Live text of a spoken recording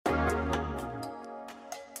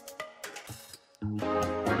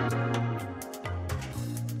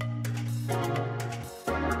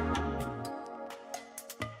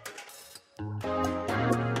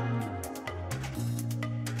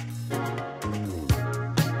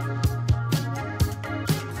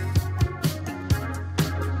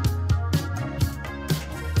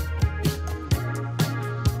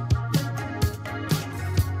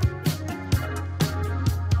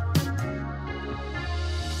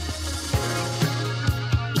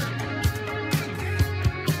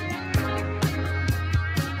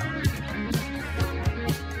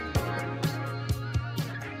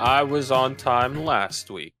I was on time last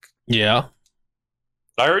week. Yeah.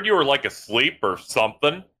 I heard you were like asleep or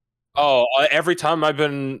something. Oh, every time I've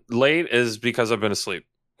been late is because I've been asleep.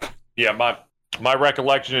 Yeah, my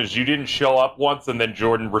recollection is you didn't show up once, and then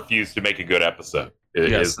Jordan refused to make a good episode.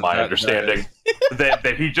 Is my understanding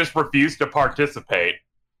that he just refused to participate,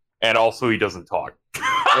 and also he doesn't talk.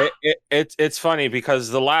 It's funny because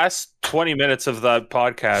the last 20 minutes of that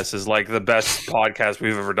podcast is like the best podcast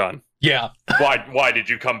we've ever done. Yeah. Why did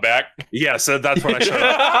you come back? Yeah, so that's when I showed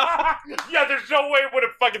up. Yeah, there's no way it would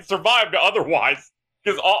have fucking survived otherwise.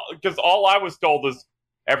 Because all I was told is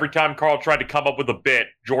every time Carl tried to come up with a bit,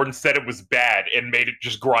 Jordan said it was bad and made it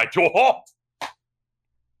just grind to a halt.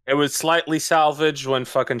 It was slightly salvaged when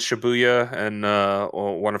fucking Shibuya and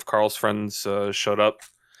one of Carl's friends showed up.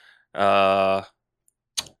 Then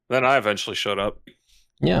I eventually showed up.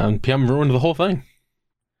 Yeah, and PM ruined the whole thing.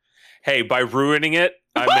 Hey, by ruining it,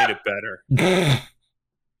 I made it better.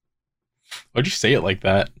 Why'd you say it like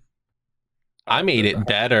that? I made it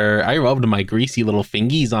better. I rubbed my greasy little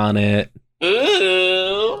fingies on it.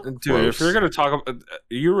 Ooh. Dude, if you're gonna talk,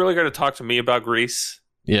 you really gonna talk to me about Greece?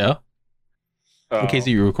 Yeah. Oh. In case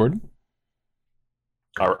you recorded.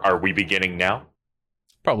 Are we beginning now?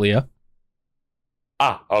 Probably, yeah.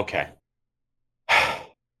 Ah, okay. Let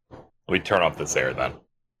me turn off this air then.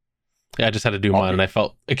 Yeah, I just had to do mine, and I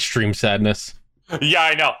felt extreme sadness. Yeah,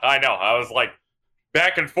 I know. I was like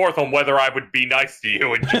back and forth on whether I would be nice to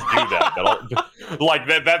you and just do that. Like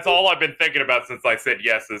that's all I've been thinking about since I said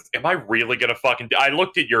yes. Is am I really gonna fucking? I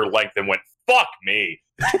looked at your length and went, "Fuck me."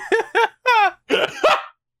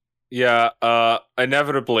 Yeah,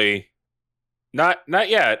 inevitably, not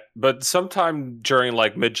yet, but sometime during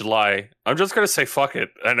like mid-July, I'm just gonna say fuck it,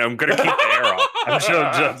 and I'm gonna keep the air on.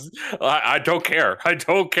 I don't care. I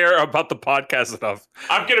don't care about the podcast enough.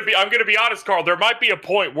 I'm gonna be honest, Carl. There might be a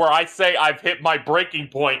point where I say I've hit my breaking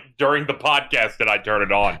point during the podcast and I turn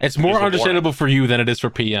it on. It's more understandable for you than it is for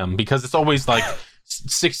PM because it's always like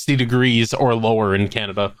 60 degrees or lower in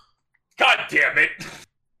Canada. God damn it.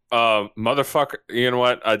 Motherfucker, you know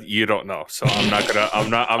what? You don't know, so I'm not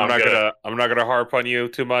gonna harp on you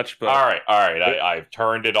too much. But all right. I've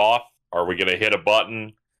turned it off. Are we gonna hit a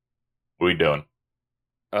button? What are we doing?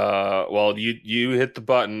 Well, you hit the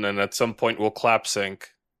button, and at some point we'll clap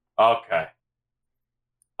sync. Okay.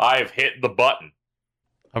 I have hit the button.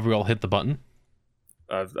 Have we all hit the button?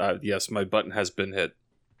 Yes, my button has been hit.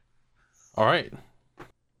 All right.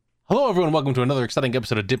 Hello, everyone. Welcome to another exciting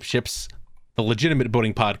episode of Dip Ships, the legitimate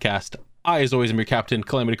boating podcast. I, as always, am your captain,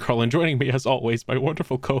 Calamity Carl, and joining me, as always, my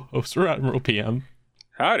wonderful co-host, Admiral PM.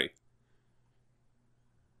 Howdy.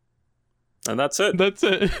 And that's it. That's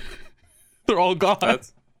it. They're all gone.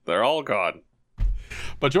 They're all gone.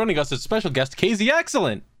 But joining us is special guest, KZ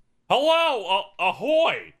Excellent. Hello,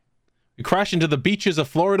 ahoy. We crashed into the beaches of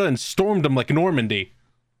Florida and stormed them like Normandy.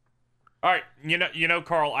 All right, you know,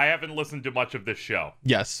 Carl, I haven't listened to much of this show.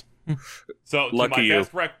 Yes. So Lucky you.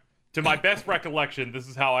 To my best recollection, this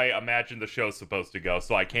is how I imagine the show's supposed to go.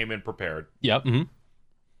 So I came in prepared. Yep. Mm-hmm.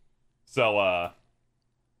 So,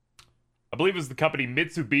 I believe it was the company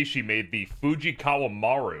Mitsubishi made the Fujikawa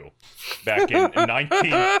Maru back in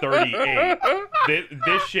 1938.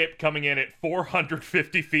 This ship, coming in at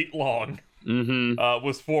 450 feet long,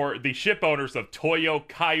 was for the ship owners of Toyo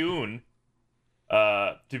Kaiun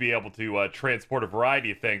to be able to transport a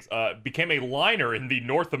variety of things. Became a liner in the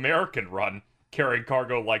North American run, carrying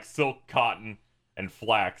cargo like silk, cotton, and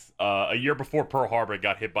flax. A year before Pearl Harbor, it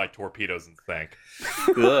got hit by torpedoes and sank.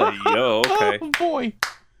 Yo, okay. Oh, boy.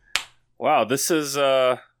 Wow, this is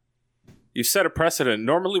you set a precedent.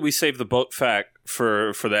 Normally we save the boat fact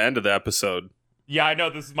for the end of the episode. Yeah, I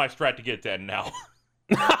know this is my strat to get to end now.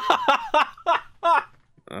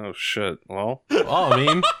 Oh shit. Well, I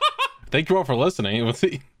mean, thank you all for listening. We'll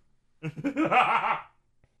see. I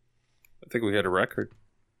think we hit a record.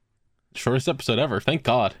 Shortest episode ever. Thank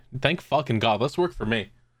God. Thank fucking God. Let's work for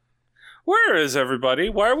me. Where is everybody?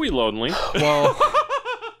 Why are we lonely? Well,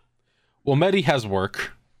 Medi has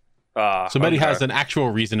work. So Medi has an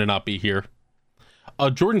actual reason to not be here.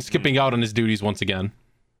 Jordan's skipping out on his duties once again.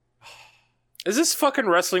 Is this fucking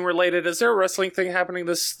wrestling related? Is there a wrestling thing happening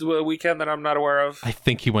this weekend that I'm not aware of? I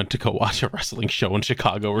think he went to go watch a wrestling show in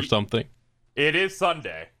Chicago or something. It is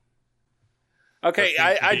Sunday. Okay,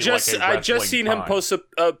 I just seen him post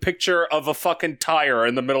a picture of a fucking tire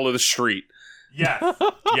in the middle of the street. Yes.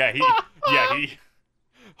 He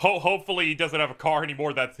hopefully he doesn't have a car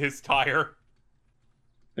anymore. That's his tire.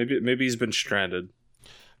 Maybe he's been stranded.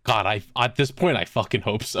 God, at this point, I fucking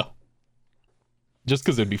hope so. Just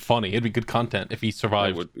because it'd be funny. It'd be good content if he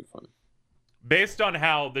survived. It would be funny. Based on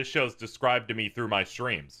how this show's described to me through my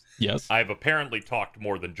streams, Yes. I've apparently talked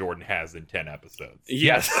more than Jordan has in 10 episodes.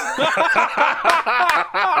 Yes.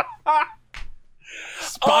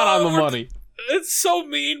 Spot on the money. It's so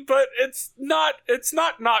mean, but it's not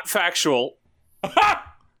factual.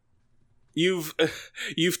 You've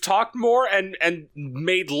talked more and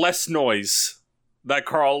made less noise that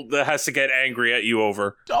Carl has to get angry at you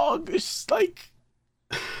over. Dog, it's like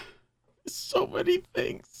so many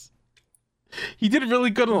things. He did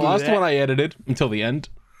really good on the last one I edited until the end.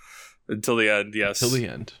 Until the end, yes. Until the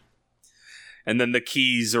end. And then the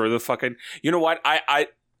keys or the fucking. You know what? I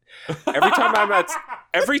every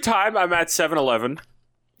time I'm at 7-Eleven,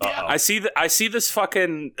 I see this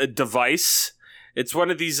fucking device. It's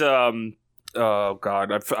one of these oh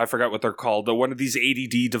god, I forgot what they're called. One of these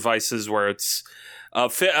ADD devices where it's a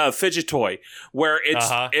fidget toy, where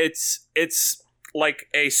it's like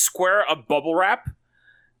a square of bubble wrap,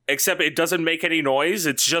 except it doesn't make any noise.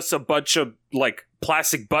 It's just a bunch of like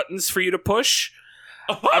plastic buttons for you to push.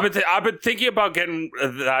 I've been thinking about getting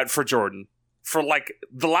that for Jordan for like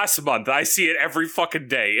the last month. I see it every fucking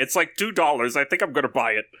day. It's like $2. I think I'm gonna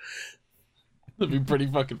buy it. That'd be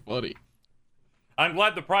pretty fucking funny. I'm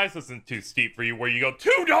glad the price isn't too steep for you, where you go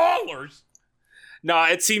 $2. Nah,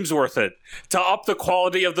 it seems worth it to up the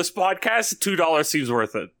quality of this podcast. $2 seems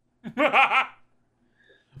worth it. No,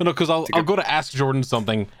 because I'll go to ask Jordan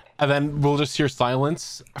something, and then we'll just hear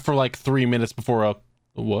silence for like 3 minutes before a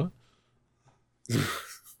what?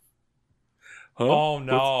 Huh? Oh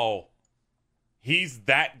no, he's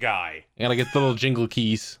that guy. And I get the little jingle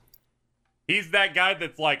keys. He's that guy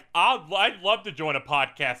that's like, I'd love to join a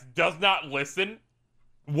podcast, does not listen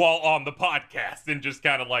while on the podcast, and just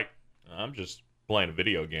kind of like, I'm just playing a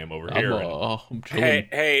video game over here. I'm chilling.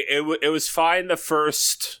 Hey, it was fine the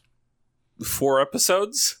first 4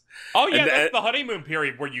 episodes. Oh yeah, And, that's the honeymoon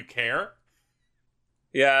period where you care.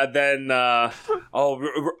 Yeah, then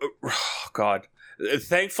God.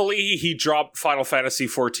 Thankfully, he dropped Final Fantasy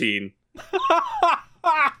 14.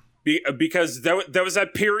 Because there was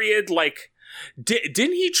that period, like,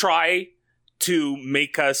 didn't he try to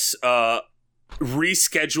make us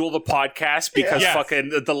reschedule the podcast because fucking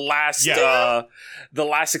the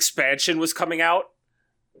last expansion was coming out?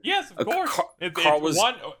 Yes, of course.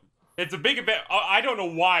 It's a big event. I don't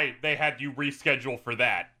know why they had you reschedule for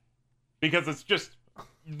that, because it's just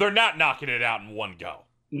they're not knocking it out in one go.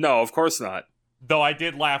 No, of course not. Though I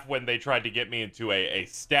did laugh when they tried to get me into a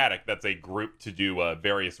static, that's a group to do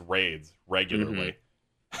various raids regularly.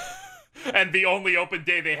 And the only open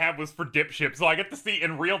day they had was for dipship. So I get to see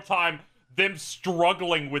in real time them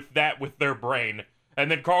struggling with that with their brain. And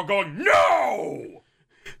then Carl going, no!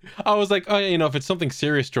 I was like, oh, yeah, if it's something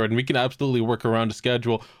serious, Jordan, we can absolutely work around a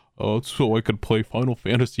schedule. Oh, so I could play Final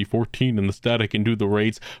Fantasy 14 in the static and do the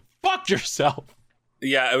raids. Fuck yourself!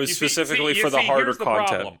 Yeah, it was specifically for the harder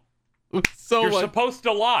content. Problem. So You're supposed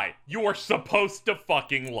to lie. You are supposed to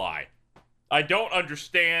fucking lie. I don't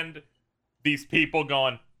understand these people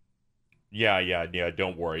going, yeah,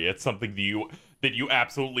 don't worry. It's something that you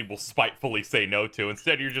absolutely will spitefully say no to.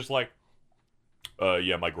 Instead, you're just like,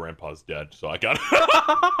 yeah, my grandpa's dead, so I got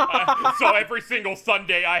so every single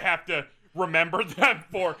Sunday I have to remember them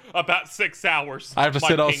for about 6 hours. I have to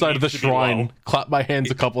sit outside of the shrine, clap my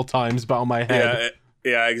hands a couple times, bow my head.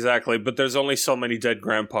 Yeah, exactly. But there's only so many dead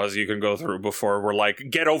grandpas you can go through before we're like,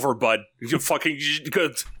 get over, bud. You fucking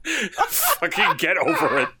get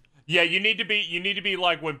over it. Yeah, you need to be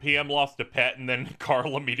like when PM lost a pet and then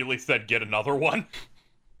Carl immediately said, get another one.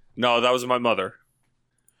 No, that was my mother.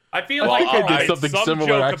 I feel I like think I did right, something some similar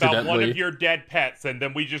joke accidentally. about one of your dead pets, and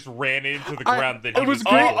then we just ran into the ground. It was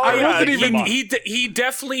great. I wasn't even. He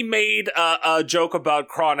definitely made a joke about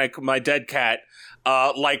Chronic, my dead cat,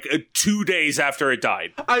 like 2 days after it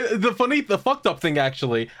died. The fucked up thing,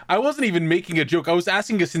 actually, I wasn't even making a joke. I was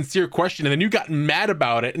asking a sincere question, and then you got mad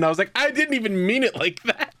about it, and I was like, I didn't even mean it like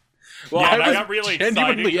that. Well, yeah, I got really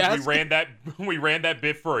excited because asking. we ran that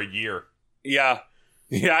bit for a year. Yeah,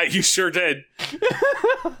 you sure did.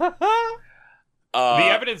 The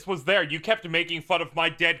evidence was there. You kept making fun of my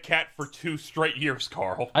dead cat for 2 straight years,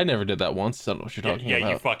 Carl. I never did that once. I don't know what you're talking about. Yeah,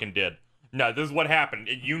 you fucking did. No, this is what happened.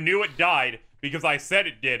 You knew it died because I said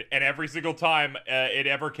it did, and every single time it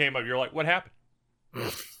ever came up, you're like, what happened?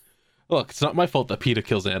 Look, it's not my fault that PETA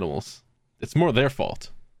kills animals. It's more their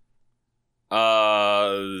fault.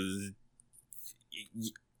 Yeah,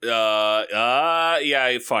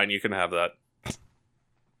 fine, you can have that.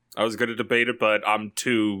 I was going to debate it, but I'm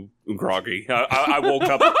too groggy. I woke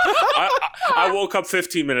up. I woke up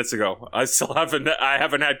 15 minutes ago. I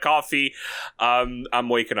haven't had coffee. I'm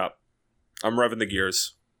waking up. I'm revving the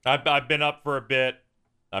gears. I've been up for a bit.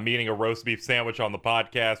 I'm eating a roast beef sandwich on the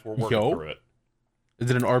podcast. We're working through it. Is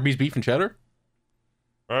it an Arby's beef and cheddar?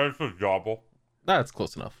 It's a jobble. That's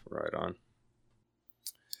close enough. Right on.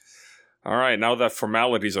 All right, now that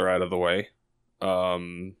formalities are out of the way, How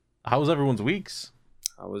was everyone's weeks?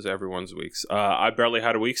 how was everyone's weeks? I barely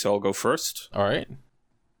had a week, so I'll go first. All right.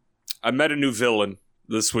 I met a new villain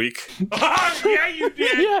this week. Yeah, you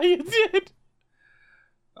did. Yeah, you did.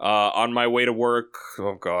 On my way to work.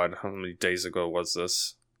 Oh God, how many days ago was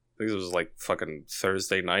this? I think it was like fucking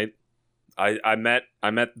Thursday night. I met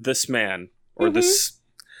this man or this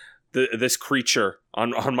creature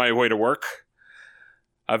on my way to work.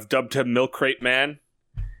 I've dubbed him Milk Crate Man.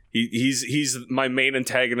 He's my main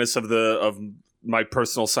antagonist of my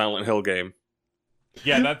personal Silent Hill game.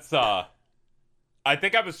 Yeah, that's I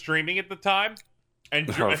think I was streaming at the time,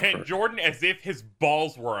 and Jordan, as if his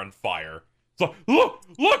balls were on fire. So look!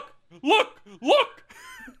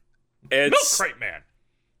 It's Milk Crate Man.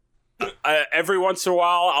 Every once in a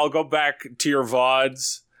while, I'll go back to your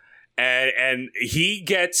VODs, and he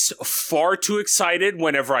gets far too excited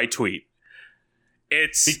whenever I tweet.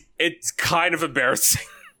 It's kind of embarrassing.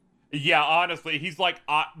 Yeah, honestly, he's like,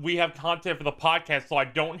 we have content for the podcast, so I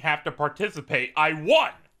don't have to participate. I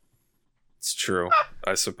won! It's true,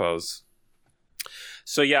 I suppose.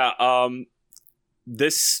 So yeah,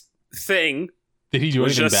 this thing Did he do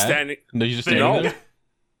was anything just bad? standing. No, you just standing there?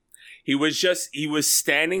 He was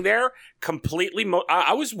standing there completely.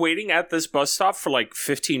 I was waiting at this bus stop for like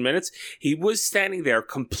 15 minutes. He was standing there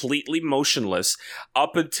completely motionless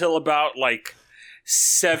up until about like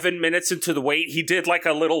 7 minutes into the wait. He did like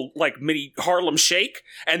a little like mini Harlem Shake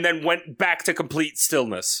and then went back to complete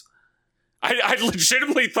stillness. I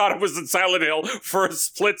legitimately thought it was in Silent Hill for a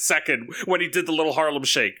split second when he did the little Harlem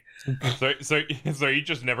Shake. So you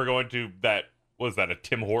just never go into that? Was that a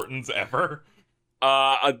Tim Hortons ever?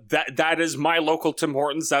 That is my local Tim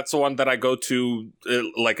Hortons. That's the one that I go to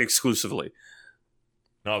like exclusively.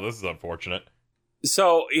 No, this is unfortunate.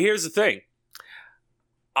 So here's the thing.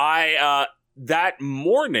 I that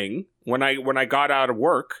morning when I got out of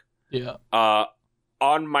work, Yeah.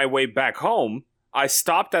 on my way back home, I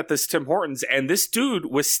stopped at this Tim Hortons and this dude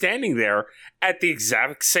was standing there at the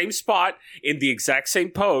exact same spot in the exact same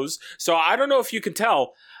pose. So I don't know if you can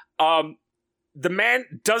tell. The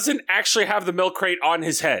man doesn't actually have the milk crate on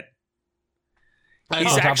his head.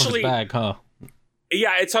 He's on top of his bag, huh?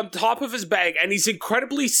 Yeah, it's on top of his bag, and he's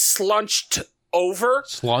incredibly slunched over.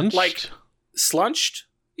 Slunched? Like, slunched?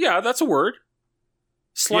 Yeah, that's a word.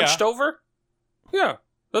 Slunched over? Yeah,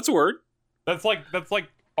 that's a word. That's like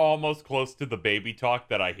almost close to the baby talk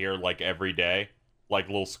that I hear like every day. Like a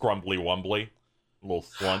little scrumbly wumbly. A little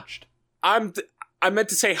slunched. I meant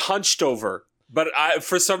to say hunched over. But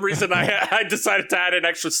for some reason, I decided to add an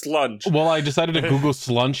extra slunge. Well, I decided to Google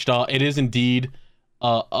slunched. It is indeed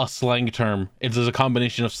a slang term. It's a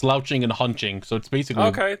combination of slouching and hunching. So it's basically...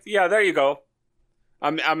 Okay, yeah, there you go.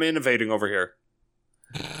 I'm innovating over here.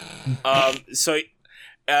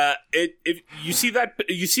 If you see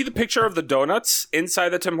the picture of the donuts inside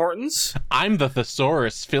the Tim Hortons? I'm the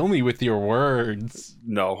thesaurus. Fill me with your words.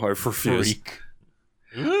 No, I refuse. Freak.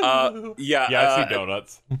 Yeah, I see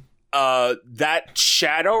donuts. That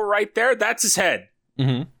shadow right there, that's his head.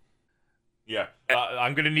 Mm-hmm. Yeah.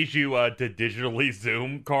 I'm going to need you to digitally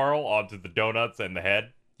zoom, Carl, onto the donuts and the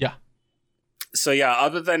head. Yeah. So yeah,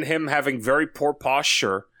 other than him having very poor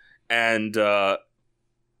posture and a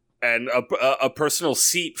personal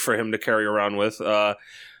seat for him to carry around with, it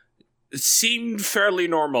seemed fairly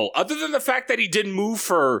normal. Other than the fact that he didn't move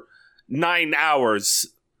for 9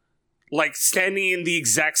 hours, like standing in the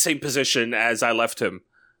exact same position as I left him.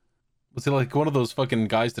 Was he like one of those fucking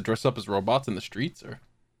guys that dress up as robots in the streets, or?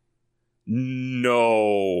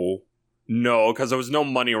 No, because there was no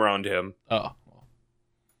money around him. Oh.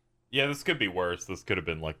 Yeah, this could be worse. This could have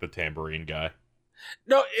been like the tambourine guy.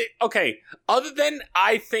 No, okay. Other than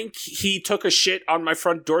I think he took a shit on my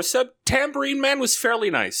front doorstep, Tambourine Man was fairly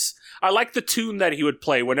nice. I liked the tune that he would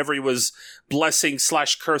play whenever he was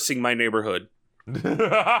blessing/cursing my neighborhood.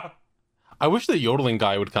 I wish the yodeling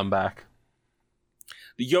guy would come back.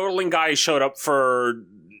 The yodeling guy showed up for...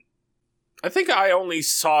 I think I only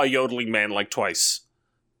saw Yodeling Man like twice.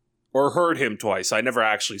 Or heard him twice. I never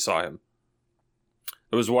actually saw him.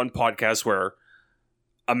 There was one podcast where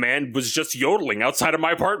a man was just yodeling outside of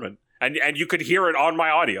my apartment. And you could hear it on my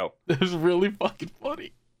audio. It was really fucking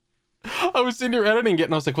funny. I was sitting here editing it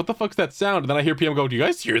and I was like, what the fuck's that sound? And then I hear PM go, do you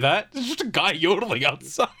guys hear that? It's just a guy yodeling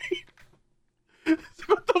outside.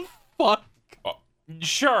 What the fuck? Oh,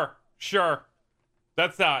 sure.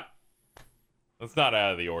 That's not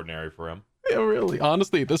out of the ordinary for him. Yeah, really.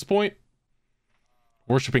 Honestly, at this point,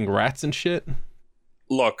 worshipping rats and shit.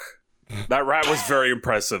 Look, that rat was very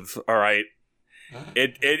impressive. All right,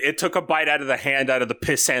 it took a bite out of the hand out of the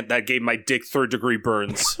pissant that gave my dick 3rd-degree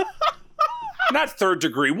burns. Not 3rd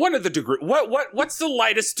degree. One of the degree. What's the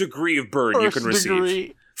lightest degree of burn you can receive?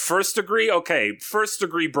 Degree. 1st degree. Okay,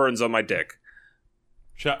 1st-degree burns on my dick.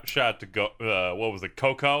 Shout out to what was it,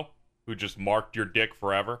 Coco, who just marked your dick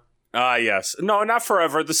forever? Yes. No, not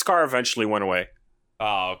forever. The scar eventually went away.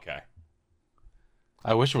 Oh, okay.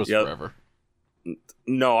 I wish it was forever.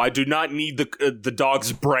 No, I do not need the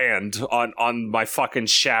dog's brand on my fucking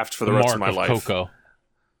shaft for the rest of my life. Coco.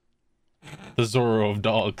 The Zorro of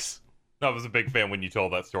dogs. I was a big fan when you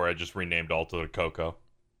told that story. I just renamed Alto to Coco.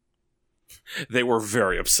 They were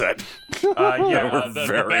very upset. The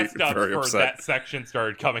very, best stuff very for upset. that section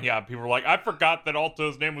started coming out. People were like, I forgot that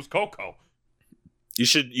Alto's name was Coco. You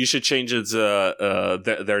should change its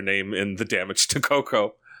their name in the damage to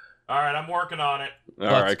Coco. All right, I'm working on it.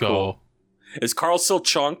 Let's go. Cool. Is Carl still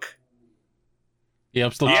Chunk? Yeah,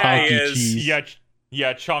 I'm still Yeah, chunky he is. cheese.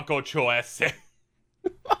 Yeah, Chonko Choese.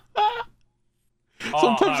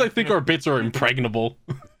 Sometimes I think our bits are impregnable.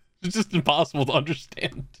 It's just impossible to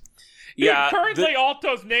understand. Yeah. Currently,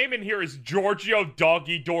 Alto's name in here is Giorgio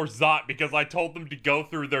Doggy Doorzot because I told them to go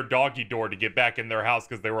through their doggy door to get back in their house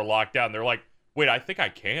because they were locked down. They're like, wait, I think I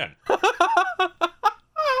can.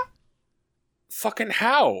 Fucking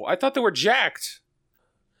how? I thought they were jacked.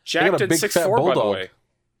 got Jacked a and big 6'4", fat by the bulldog. way.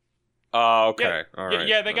 Oh, okay. All right.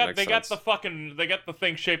 Yeah, they That got makes the sense. fucking the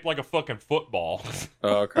thing shaped like a fucking football.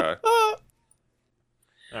 Oh, okay.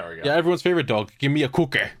 There we go. Yeah, everyone's favorite dog. Give me a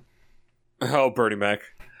cookie. Oh, Bernie Mac.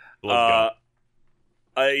 Let's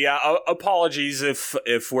go. Yeah. Apologies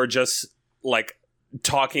if we're just like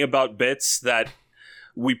talking about bits that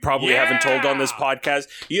we probably haven't told on this podcast.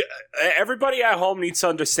 Everybody at home needs to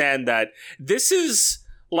understand that this is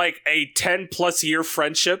like a 10+ year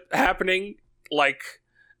friendship happening, like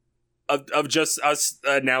of just us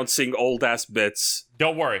announcing old ass bits.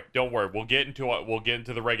 Don't worry. We'll get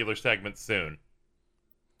into the regular segment soon.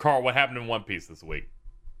 Carl, what happened in One Piece this week?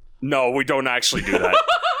 No, we don't actually do that.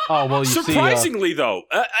 Oh, well, you Surprisingly, though,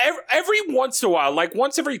 every once in a while, like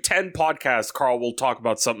once every 10 podcasts, Carl will talk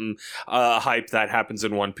about something hype that happens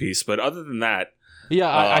in One Piece. But other than that,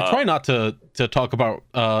 I try not to talk about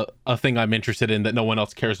a thing I'm interested in that no one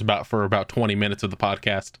else cares about for about 20 minutes of the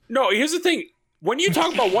podcast. no, here's the thing. When you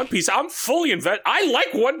talk about One Piece, I'm fully invested. I like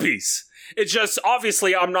One Piece. It's just,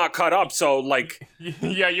 obviously, I'm not caught up. So, like,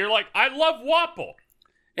 Yeah, you're like, I love Wapple.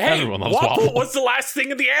 hey, Everyone loves Wapple Wapple. was the last thing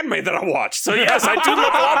in the anime that I watched. So, yes, I do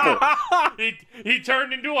love Wapple. He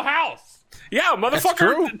turned into a house. Yeah, true.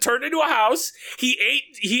 motherfucker turned into a house. He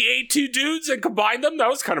ate 2 dudes and combined them. That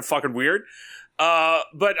was kind of fucking weird.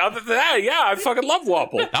 But other than that, yeah, I fucking love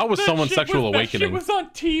Wapple. That was someone's sexual That shit awakening. was on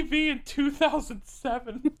TV in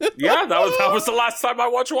 2007. Yeah, that was the last time I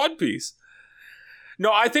watched One Piece.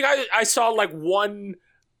 No, I think I saw like one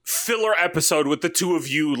filler episode with the two of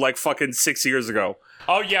you like fucking 6 years ago.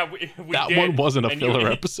 Oh yeah, we That did. one wasn't a And filler you-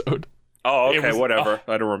 episode. Oh, It okay, was- whatever.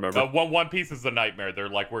 I don't remember. One Piece is a nightmare. They're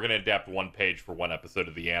like, we're gonna adapt one page for one episode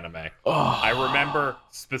of the anime. Oh, I remember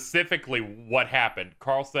specifically what happened.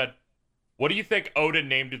 Carl said, "What do you think Oda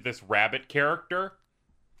named this rabbit character?"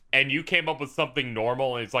 And you came up with something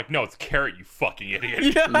normal, and it's like, "No, it's Carrot, you fucking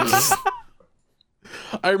idiot."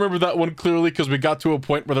 I remember that one clearly because we got to a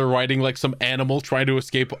point where they're riding like some animal trying to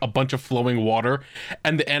escape a bunch of flowing water,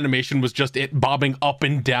 and the animation was just it bobbing up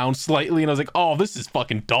and down slightly, and I was like, "Oh, this is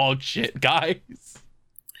fucking dog shit, guys."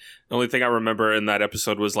 The only thing I remember in that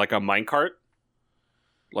episode was like a minecart.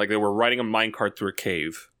 Like they were riding a minecart through a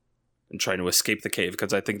cave and trying to escape the cave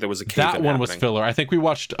because I think there was a cave. That one was filler. I think we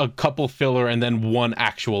watched a couple filler and then one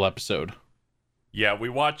actual episode. Yeah, we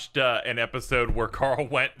watched an episode where Carl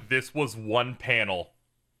went, "This was one panel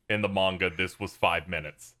in the manga. This was 5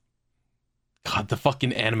 minutes." God, the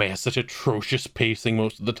fucking anime has such atrocious pacing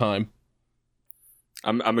most of the time.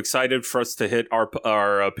 I'm excited for us to hit our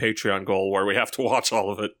Patreon goal where we have to watch all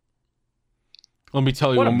of it. Let me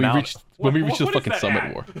tell you, What when amount- we reach what the is fucking that summit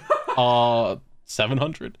at? war,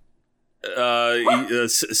 700.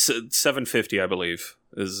 750, I believe,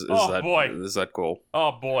 is Oh, that boy. is that goal?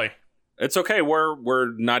 Oh boy, It's okay.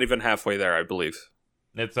 We're not even halfway there, I believe.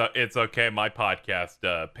 it's okay. My podcast,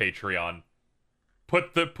 Patreon,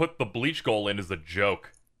 put the bleach goal in as a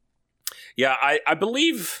joke. Yeah, I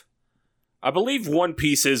believe One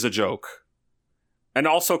Piece is a joke, and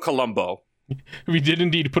also Columbo. We did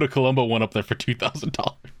indeed put a Columbo one up there for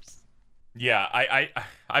 $2,000. Yeah,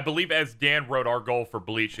 I believe as Dan wrote our goal for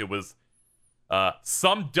Bleach, it was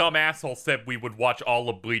some dumb asshole said we would watch all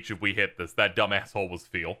of Bleach if we hit this. That dumb asshole was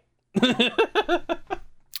Phil.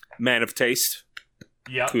 Man of taste.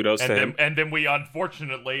 Yeah. Kudos to him. And then we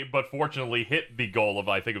fortunately hit the goal of,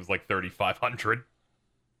 I think it was like 3,500.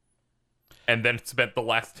 And then spent the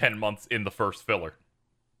last 10 months in the first filler.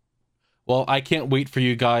 Well, I can't wait for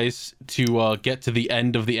you guys to get to the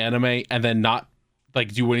end of the anime and then not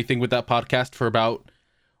like do anything with that podcast for about,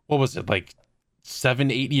 what was it, like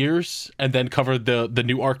 7-8 years, and then cover the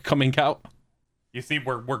new arc coming out. You see,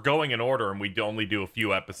 we're going in order, and we only do a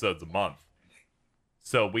few episodes a month.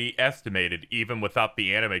 So we estimated, even without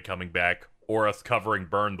the anime coming back or us covering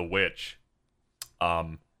Burn the Witch,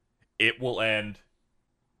 it will end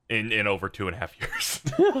in over 2.5 years.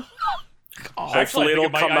 Hopefully it'll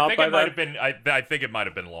come out by then. I think it might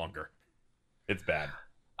have been longer. It's bad.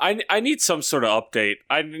 I need some sort of update.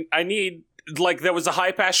 I need, like, there was a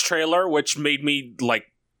High Pass trailer which made me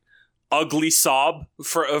like ugly sob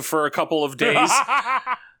for a couple of days.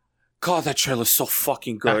 God, that trailer's so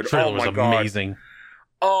fucking good. That trailer was amazing.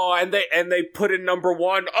 Oh, and they put in number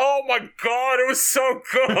 1. Oh my god, it was so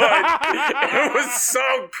good. It was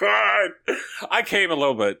so good. I came a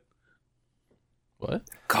little bit. What?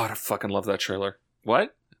 God, I fucking love that trailer.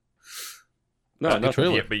 What? No, the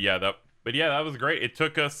trailer. Yeah, that was great. It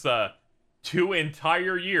took us 2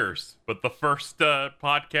 entire years, but the first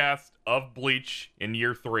podcast of Bleach in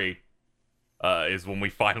year 3 is when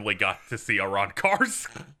we finally got to see our own cars.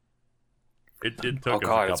 It took us a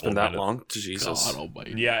couple it's been that minutes. long? Jesus. God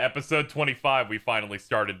almighty. Yeah, episode 25, we finally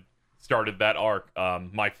started that arc.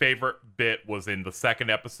 My favorite bit was in the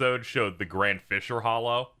second episode, showed the Grand Fisher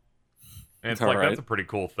Hollow. And it's like, that's a pretty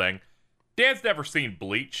cool thing. Dan's never seen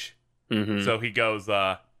Bleach, so he goes,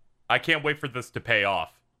 I can't wait for this to pay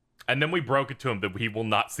off. And then we broke it to him that he will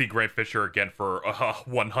not see Grand Fisher again for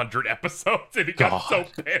 100 episodes, and he got so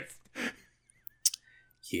pissed.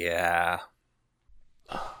 Yeah.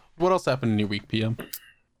 What else happened in your week, PM?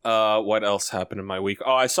 What else happened in my week?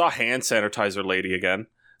 Oh, I saw hand sanitizer lady again.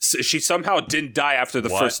 She somehow didn't die after the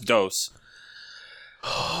first dose.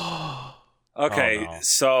 Okay,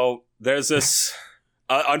 so there's this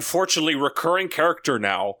unfortunately recurring character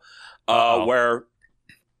now where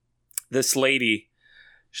this lady,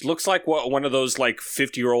 she looks like one of those like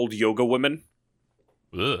 50-year-old yoga women.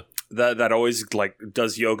 Ugh. That always like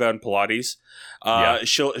does yoga and Pilates.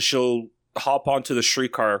 She'll hop onto the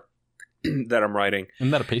streetcar that I'm riding.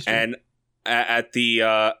 Isn't that a pastry? And at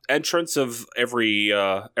the entrance of every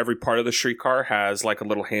part of the streetcar has like a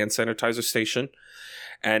little hand sanitizer station,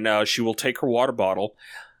 and she will take her water bottle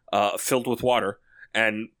filled with water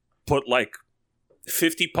and put like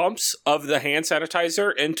 50 pumps of the hand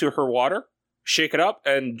sanitizer into her water, shake it up,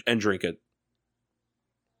 and drink it.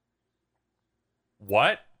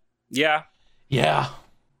 What? Yeah. Yeah.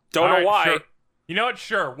 Don't know why. Sure. You know what?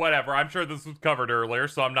 Sure, whatever. I'm sure this was covered earlier,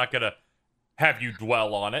 so I'm not gonna have you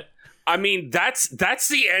dwell on it. I mean, that's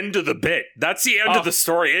the end of the bit. That's the end of the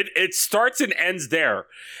story. It starts and ends there.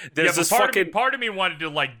 There's this part of me wanted to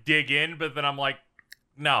like dig in, but then I'm like,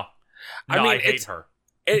 no. I hate her.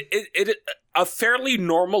 It a fairly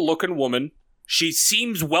normal looking woman. She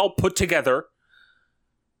seems well put together,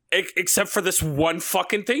 except for this one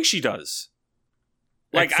fucking thing she does.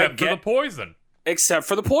 Like, except for the poison. Except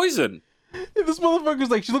for the poison. This motherfucker's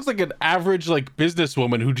like, she looks like an average like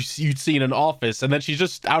businesswoman who you'd see in an office, and then she's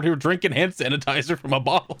just out here drinking hand sanitizer from a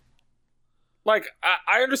bottle. Like,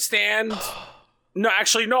 I understand. No,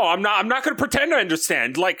 actually, no. I'm not going to pretend I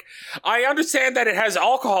understand. Like, I understand that it has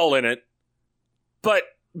alcohol in it, but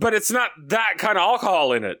it's not that kind of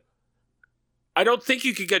alcohol in it. I don't think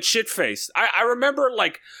you could get shit-faced. I remember,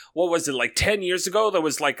 like, what was it, like 10 years ago? There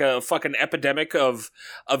was, like, a fucking epidemic of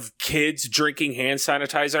kids drinking hand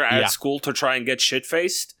sanitizer at school to try and get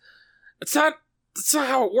shit-faced. That's not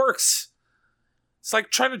how it works. It's like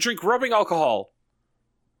trying to drink rubbing alcohol.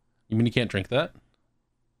 You mean you can't drink that?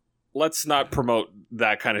 Let's not promote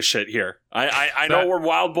that kind of shit here. I know we're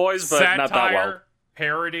wild boys, but satire, not that wild.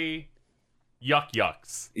 Parody,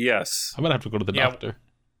 yucks. Yes. I'm gonna have to go to the doctor.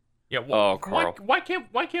 Yeah, well, Carl. Why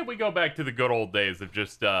can't we go back to the good old days of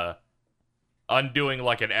just undoing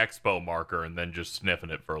like an expo marker and then just sniffing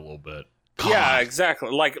it for a little bit? God. Yeah,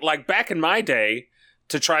 exactly. Like back in my day,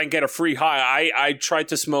 to try and get a free high, I tried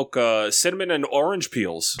to smoke cinnamon and orange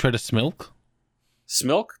peels. Try to smilk?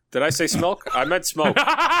 Smilk? Did I say smilk? I meant smoke.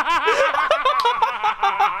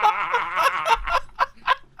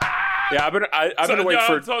 Yeah, I've been awake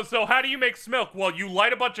for. So how do you make smilk? Well, you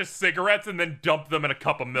light a bunch of cigarettes and then dump them in a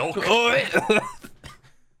cup of milk.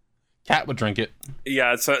 Cat would drink it.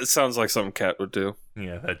 Yeah, it sounds like something Cat would do.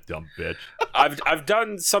 Yeah, that dumb bitch. I've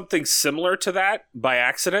done something similar to that by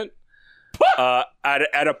accident.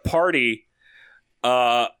 At a party,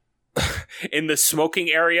 in the smoking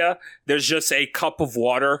area, there's just a cup of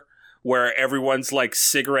water where everyone's like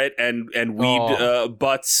cigarette and weed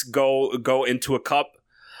butts go into a cup.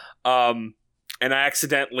 And I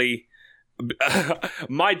accidentally,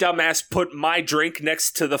 my dumbass put my drink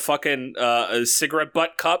next to the fucking cigarette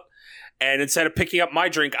butt cup, and instead of picking up my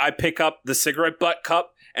drink, I pick up the cigarette butt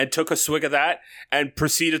cup and took a swig of that and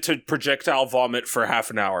proceeded to projectile vomit for half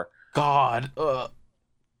an hour. God.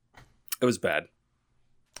 It was bad.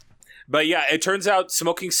 But yeah, it turns out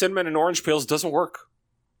smoking cinnamon and orange peels doesn't work.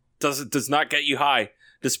 Does not get you high,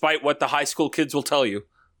 despite what the high school kids will tell you.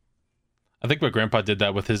 I think my grandpa did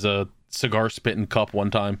that with his cigar spitting cup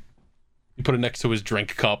one time. He put it next to his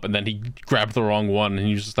drink cup, and then he grabbed the wrong one, and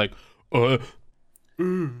he was just like, Oh,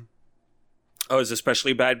 it's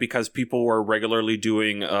especially bad because people were regularly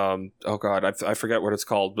doing, oh god, I forget what it's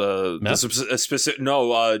called.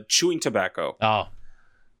 Chewing tobacco. Oh.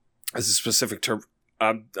 As a specific term.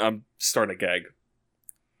 I'm starting to gag.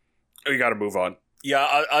 We gotta move on.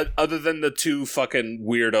 Yeah, other than the two fucking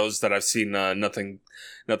weirdos that I've seen,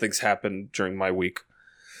 nothing's happened during my week.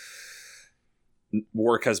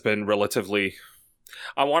 Work has been relatively,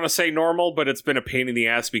 I want to say normal, but it's been a pain in the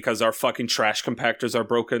ass because our fucking trash compactors are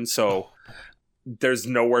broken, so there's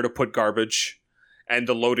nowhere to put garbage, and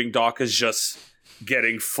the loading dock is just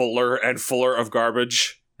getting fuller and fuller of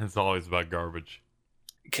garbage. It's always about garbage.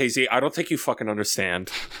 KZ, I don't think you fucking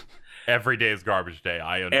understand. Every day is garbage day.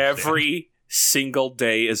 I understand. Every single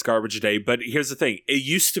day is garbage day. But here's the thing. It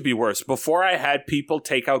used to be worse. Before I had people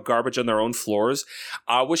take out garbage on their own floors,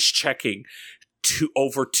 I was checking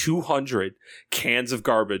over 200 cans of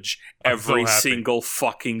garbage every single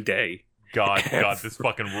fucking day. God, this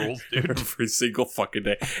fucking rules, dude. Every single fucking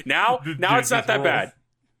day. Now it's not that bad.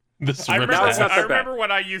 I remember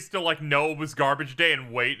when I used to like know it was garbage day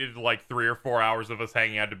and waited like 3 or 4 hours of us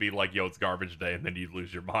hanging out to be like, yo, it's garbage day, and then you'd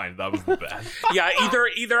lose your mind. That was the best. Yeah,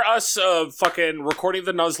 either us fucking recording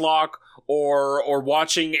the Nuzlocke or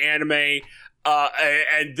watching anime,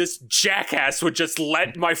 and this jackass would just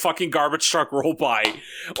let my fucking garbage truck roll by,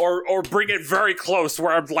 or bring it very close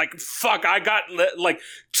where I'm like, fuck, I got like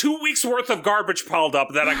 2 weeks worth of garbage piled up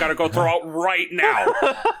that I gotta go throw out right now.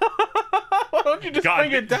 Why don't you just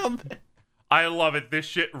bring it down there? I love it. This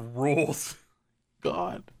shit rules.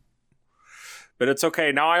 God. But it's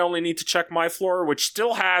okay. Now I only need to check my floor, which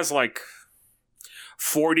still has like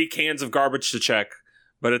 40 cans of garbage to check,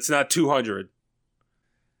 but it's not 200.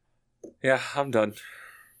 Yeah, I'm done.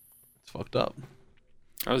 It's fucked up.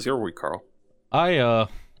 How was your week, Carl? I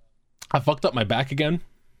fucked up my back again.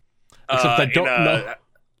 Except I don't know.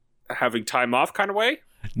 Having time off kind of way?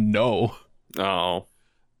 No. Oh.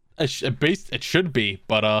 It should be,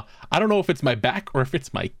 but I don't know if it's my back or if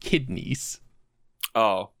it's my kidneys.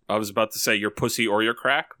 Oh, I was about to say your pussy or your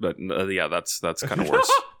crack, but yeah, that's kind of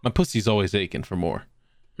worse. My pussy's always aching for more.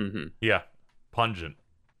 Mm-hmm. Yeah, pungent.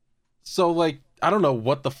 So, like, I don't know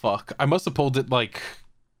what the fuck. I must have pulled it, like,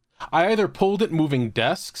 I either pulled it moving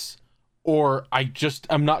desks, or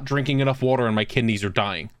I'm not drinking enough water and my kidneys are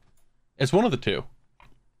dying. It's one of the two.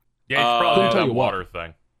 Yeah, it's probably that water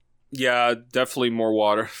thing. Yeah, definitely more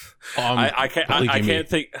water. I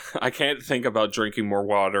can't think about drinking more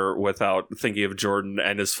water without thinking of Jordan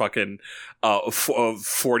and his fucking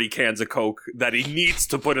 40 cans of Coke that he needs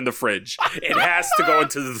to put in the fridge. It has to go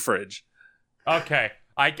into the fridge. Okay,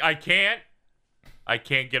 I can't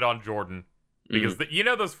get on Jordan because you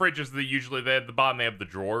know those fridges that usually they at the bottom they have the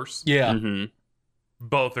drawers. Yeah,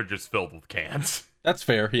 both are just filled with cans. That's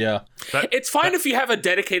fair, yeah. It's fine if you have a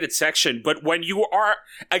dedicated section, but when you are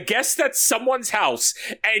a guest at someone's house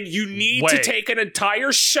and you need to take an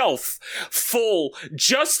entire shelf full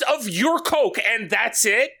just of your Coke and that's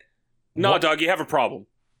it? No, dog, you have a problem.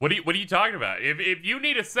 What are you talking about? If you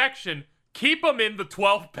need a section, keep them in the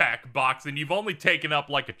 12-pack box and you've only taken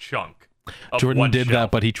up like a chunk. Jordan did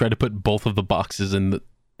that, but he tried to put both of the boxes in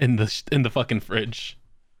the fucking fridge.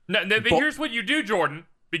 No, here's what you do, Jordan.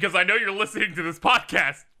 Because I know you're listening to this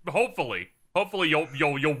podcast. Hopefully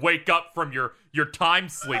you'll wake up from your time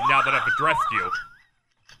sleep now that I've addressed you.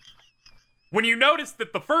 When you notice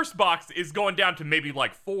that the first box is going down to maybe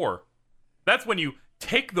like 4, that's when you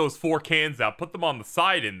take those 4 cans out, put them on the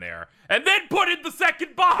side in there, and then put in the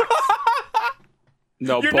second box.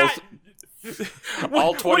 No,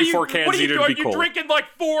 all 24 cans needed to be cold. Are you drinking like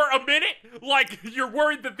 4 a minute? Like you're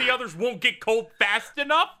worried that the others won't get cold fast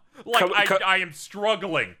enough? Like, I am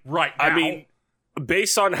struggling right now. I mean,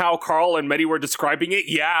 based on how Carl and Mehdi were describing it,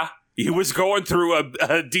 yeah, he was going through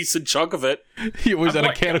a decent chunk of it. He always had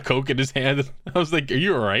a can of Coke in his hand. I was like, are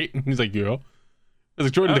you all right? And he's like, yeah. I was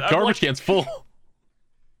like, Jordan, the garbage can's full.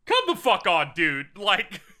 Come the fuck on, dude.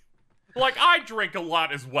 Like I drink a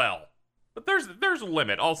lot as well. But there's a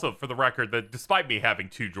limit. Also, for the record, that despite me having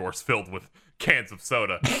 2 drawers filled with cans of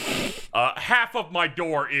soda, half of my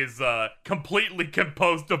door is completely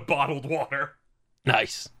composed of bottled water.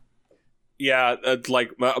 Nice. Yeah,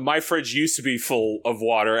 like my fridge used to be full of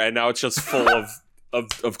water, and now it's just full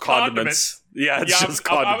of condiments. Yeah, it's just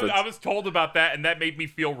condiments. I was told about that, and that made me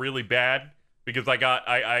feel really bad because I got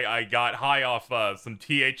high off some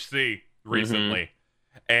THC recently.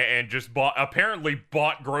 And just apparently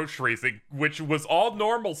bought groceries, which was all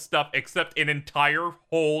normal stuff except an entire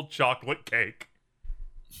whole chocolate cake.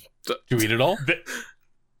 Did you eat it all?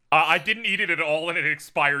 I didn't eat it at all, and it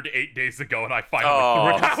expired 8 days ago, and I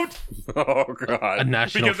finally threw it out. Oh god! A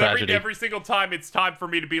national because tragedy. every single time it's time for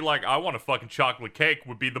me to be like, I want a fucking chocolate cake,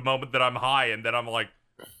 would be the moment that I'm high, and then I'm like,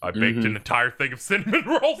 I baked an entire thing of cinnamon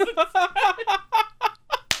rolls.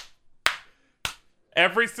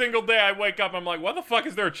 Every single day I wake up, I'm like, what the fuck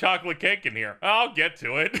is there a chocolate cake in here? I'll get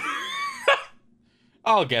to it.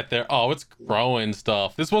 I'll get there. Oh, it's growing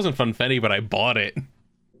stuff. This wasn't Funfetti, but I bought it.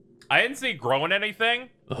 I didn't see growing anything,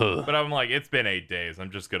 Ugh. but I'm like, it's been 8 days. I'm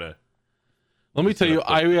just gonna. Let me tell you,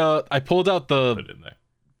 I pulled out Put it in there.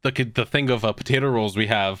 the thing of potato rolls we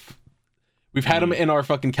have. We've had them in our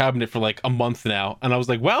fucking cabinet for like a month now, and I was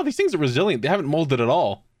like, wow, these things are resilient. They haven't molded at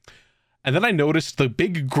all. And then I noticed the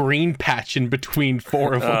big green patch in between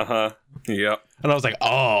 4 of them. Yep. And I was like,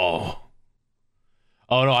 oh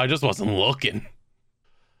no, I just wasn't looking.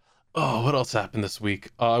 Oh, what else happened this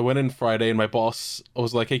week? I went in Friday and my boss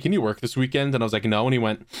was like, hey, can you work this weekend? And I was like, no. And he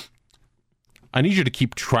went, I need you to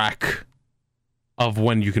keep track of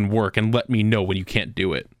when you can work and let me know when you can't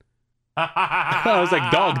do it. I was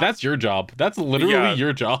like, dog, that's your job. That's literally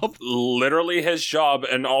your job. Literally his job.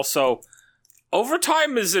 And also,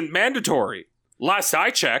 overtime isn't mandatory. Last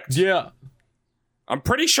I checked. Yeah. I'm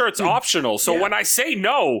pretty sure it's optional. So when I say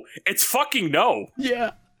no, it's fucking no.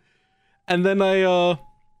 Yeah. And then I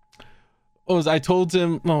told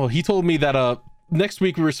him, he told me that next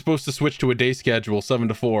week we were supposed to switch to a day schedule, 7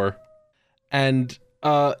 to 4. And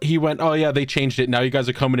he went, oh yeah, they changed it. Now you guys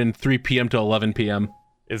are coming in 3 p.m. to 11 p.m.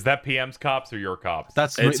 Is that PM's cops or your cops?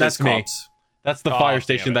 That's It's me. cops. That's the fire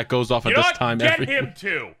station that goes off at this time. Get him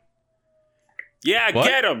too. Yeah, What?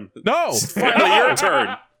 get him. No, It's finally your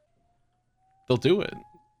turn. they'll do it.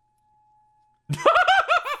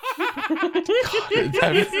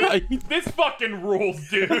 This fucking rules,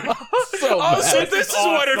 dude. So Oh, so bad. this is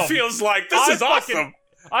what it awesome. feels like. This is awesome.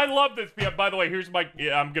 I love this PM. By the way, here's my.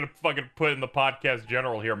 I'm gonna fucking put in the podcast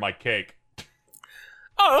general here. My cake.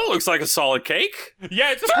 Oh, that looks like a solid cake.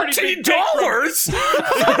 Yeah, it's a pretty big $13? cake.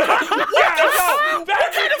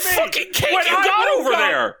 What kind of fucking cake When you I got woke over up-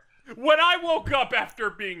 there? When I woke up after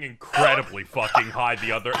being incredibly fucking high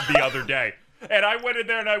the other day, and I went in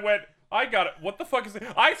there and I went, I got it. What the fuck is it?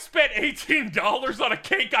 I spent $18 on a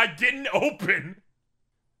cake I didn't open.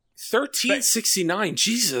 $13.69.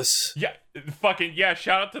 Jesus. Yeah, fucking yeah.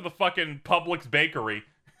 Shout out to the fucking Publix bakery.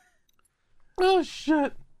 Oh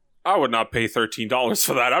shit. I would not pay $13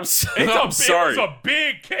 for that. I'm sorry. It was a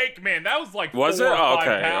big cake, man. That was like Was 4 it? or 5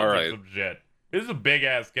 Okay, pounds all of right. some shit. This is a big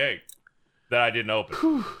ass cake that I didn't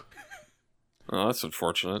open. Oh, that's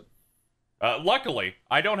unfortunate. Luckily,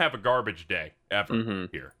 I don't have a garbage day ever Mhm.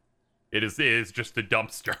 here. It is just a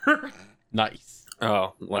dumpster. Nice.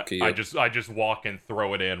 Oh, lucky you. I just walk and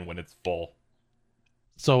throw it in when it's full.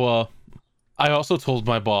 So I also told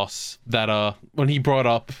my boss that when he brought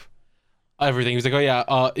up everything, he was like, oh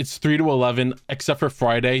yeah, it's 3 to 11 except for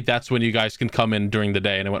Friday. That's when you guys can come in during the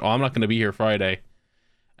day. And I went, oh, I'm not going to be here Friday,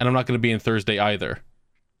 and I'm not going to be in Thursday either.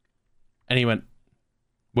 And he went,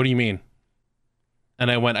 what do you mean? And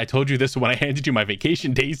I went, I told you this when I handed you my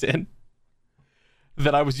vacation days in,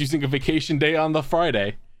 that I was using a vacation day on the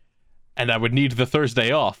Friday and I would need the Thursday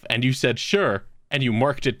off. And you said, sure. And you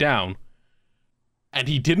marked it down. And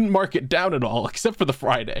he didn't mark it down at all, except for the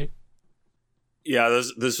Friday. Yeah,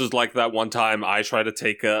 this was like that one time I tried to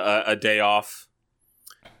take a day off.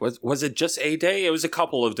 Was it just a day? It was a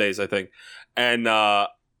couple of days, I think. And I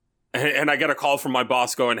get a call from my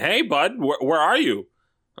boss going, "Hey, bud, where are you?"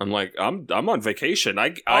 I'm like, "I'm on vacation. I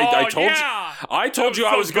told you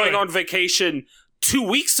I was going on vacation 2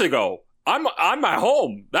 weeks ago. I'm at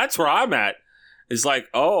home. That's where I'm at." It's like,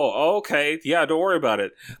 "Oh, okay, yeah, don't worry about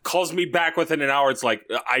it." Calls me back within an hour. It's like,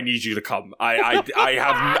 "I need you to come. I have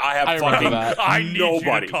I remember fucking that. I need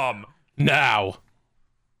nobody." you to come. Now.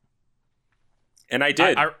 And I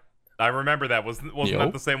did. I remember that. Wasn't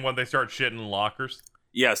that the same one they start shitting in lockers?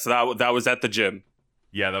 Yes, that was at the gym.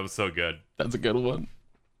 Yeah, that was so good. That's a good one.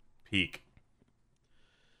 Peak.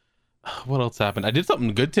 What else happened? I did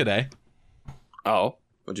something good today. Oh,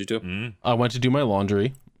 what'd you do? Mm. I went to do my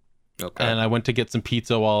laundry. Okay. and I went to get some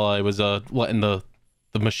pizza while I was letting the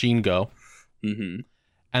machine go. Mm-hmm.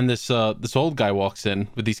 And this old guy walks in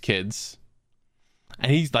with these kids,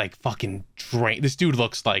 and he's like fucking drained. This dude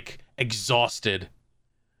looks like exhausted,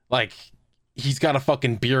 like he's got a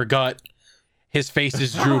fucking beer gut. His face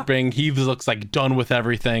is drooping. He looks like done with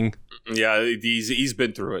everything. Yeah, he's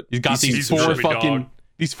been through it. He's got these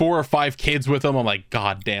four or five kids with him. I'm like,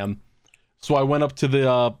 God damn. So I went up to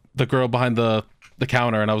the girl behind the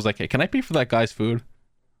counter, and I was like, hey, can I pay for that guy's food?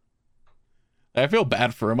 I feel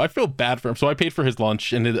bad for him. So I paid for his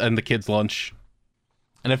lunch and the kids' lunch,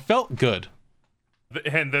 and it felt good.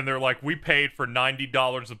 And then they're like, we paid for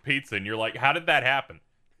 $90 of pizza, and you're like, how did that happen?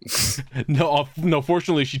 No,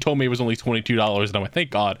 fortunately she told me it was only $22, and I'm like, thank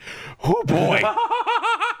God. Oh boy.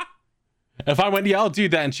 If I went, yeah, I'll do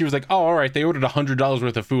that, and she was like, oh, all right, they ordered $100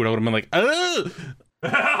 worth of food, I would have been like, ugh.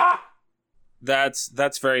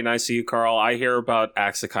 That's very nice of you, Carl. I hear about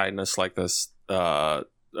acts of kindness like this a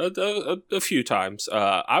few times.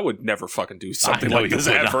 I would never fucking do something like this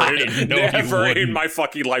ever in my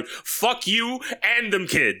fucking life. Fuck you and them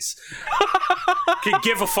kids. Can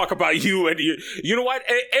give a fuck about you and you. You know what?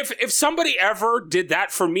 If somebody ever did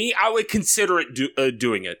that for me, I would consider it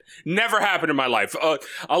doing it. Never happened in my life.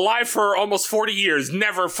 Alive for almost 40 years,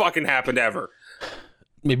 never fucking happened ever.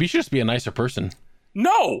 Maybe you should just be a nicer person.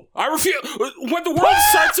 No, I refuse. When the world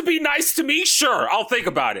starts to be nice to me, sure, I'll think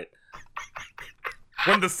about it.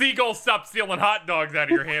 When the seagulls stop stealing hot dogs out of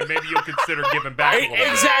your hand, maybe you'll consider giving back a little bit.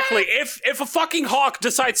 Exactly. If a fucking hawk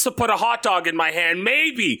decides to put a hot dog in my hand,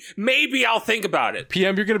 maybe I'll think about it.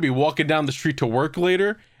 PM, you're going to be walking down the street to work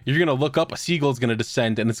later. You're going to look up, a seagull's going to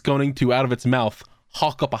descend, and it's going to, out of its mouth,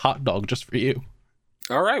 hawk up a hot dog just for you.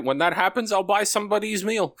 All right. When that happens, I'll buy somebody's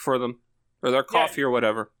meal for them. Or their coffee or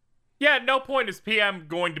whatever. Yeah, at no point is PM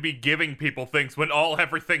going to be giving people things when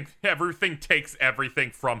everything takes everything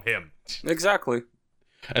from him. Exactly.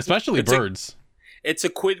 Especially birds. It's a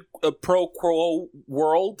quid pro quo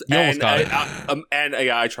world. You almost got it.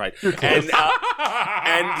 Yeah, I tried. And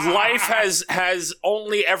life has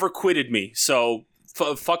only ever quitted me. So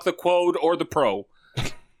fuck the quode or the pro.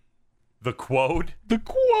 The quode? The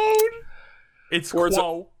quode. It's words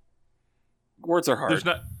quo. Words are hard.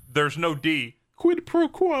 There's no D. Quid pro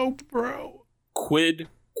quo, bro. Quid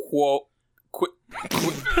quo.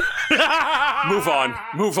 Move on,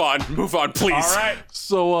 please. All right.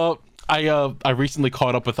 So, I recently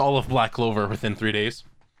caught up with all of Black Clover within 3 days.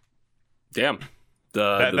 Damn.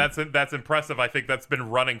 That's impressive. I think that's been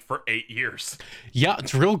running for 8 years. Yeah,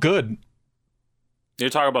 it's real good. You're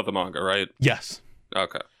talking about the manga, right? Yes.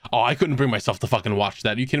 Okay. Oh, I couldn't bring myself to fucking watch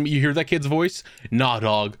that. You kidding me? You hear that kid's voice? Nah,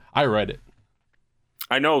 dog. I read it.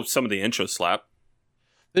 I know some of the intro slap.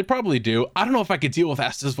 They probably do. I don't know if I could deal with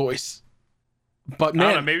Asta's voice. But man,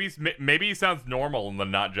 I don't know, maybe he sounds normal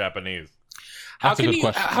and not Japanese. How can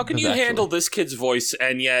you handle this kid's voice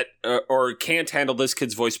and yet, or can't handle this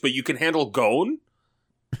kid's voice, but you can handle Gon?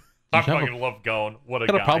 I fucking love Gon. What a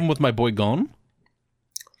guy. guy. Got a problem with my boy Gon?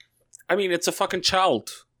 I mean, it's a fucking child.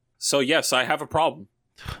 So yes, I have a problem.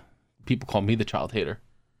 People call me the child hater.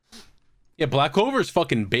 Yeah, Black Clover is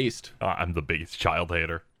fucking based. I'm the biggest child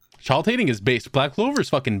hater. Child hating is based. Black Clover is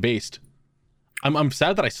fucking based. I'm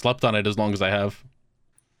sad that I slept on it as long as I have.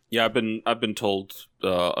 Yeah, I've been told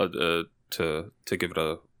to give it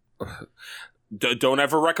a. Don't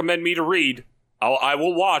ever recommend me to read. I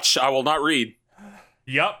will watch. I will not read.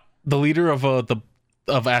 Yep. The leader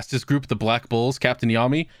of Asta's group, the Black Bulls, Captain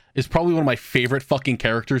Yami, is probably one of my favorite fucking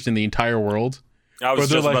characters in the entire world. I was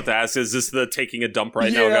just about to ask, is this the taking a dump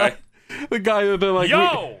right now guy? The guy that they're like,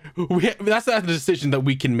 yo! That's not the decision that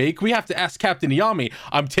we can make. We have to ask Captain Yami,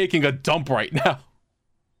 I'm taking a dump right now.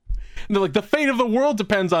 And they're like, the fate of the world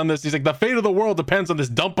depends on this. He's like, the fate of the world depends on this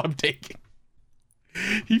dump I'm taking.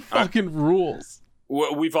 He fucking rules.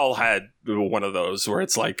 We've all had one of those where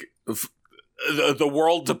it's like, the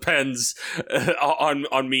world depends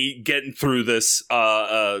on me getting through this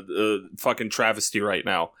fucking travesty right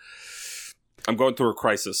now. I'm going through a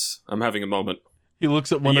crisis. I'm having a moment. He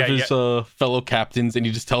looks at one of his fellow captains and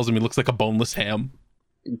he just tells him he looks like a boneless ham.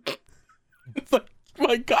 It's like,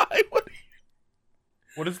 my guy,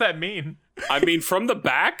 what does that mean? I mean, from the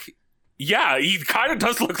back, yeah, he kind of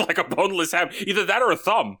does look like a boneless ham. Either that or a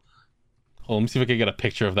thumb. Hold on, let me see if I can get a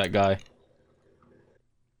picture of that guy.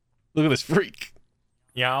 Look at this freak.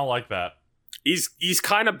 Yeah, I like that. He's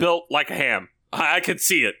kind of built like a ham. I could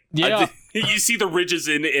see it. Yeah. You see the ridges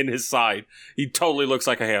in his side. He totally looks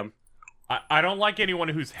like a ham. I don't like anyone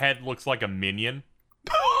whose head looks like a minion.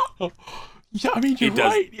 Yeah, I mean, you're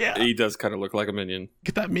right. Yeah, he does kind of look like a minion.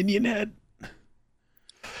 Get that minion head.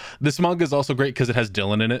 This manga is also great because it has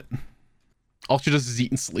Dylan in it. All she does is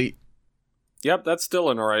eat and sleep. Yep, that's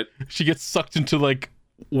Dylan, all right. She gets sucked into like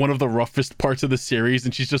one of the roughest parts of the series,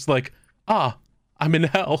 and she's just like, I'm in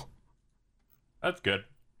hell. That's good.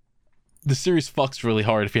 The series fucks really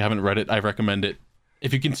hard. If you haven't read it, I recommend it.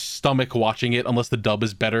 If you can stomach watching it, unless the dub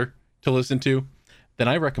is better to listen to, then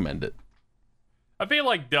I recommend it. I feel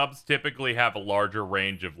like dubs typically have a larger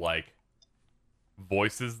range of like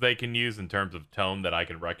voices they can use in terms of tone that I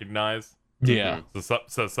can recognize. Yeah.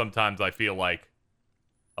 So sometimes I feel like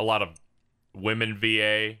a lot of women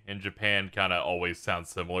VA in Japan kind of always sound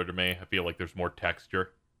similar to me. I feel like there's more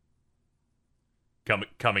texture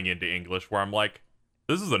coming into English, where I'm like,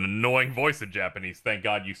 this is an annoying voice in Japanese. Thank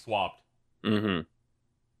God you swapped. Mm-hmm.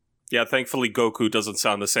 Yeah, thankfully Goku doesn't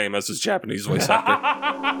sound the same as his Japanese voice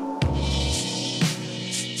actor.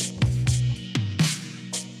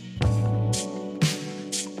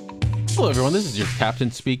 Hello everyone, this is your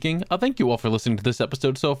captain speaking. Thank you all for listening to this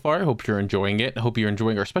episode so far. I hope you're enjoying it. I hope you're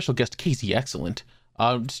enjoying our special guest, Casey Excellent.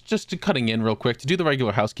 Just cutting in real quick to do the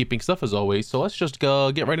regular housekeeping stuff as always, so let's just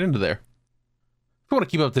get right into there. If you want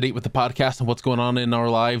to keep up to date with the podcast and what's going on in our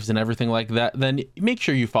lives and everything like that, then make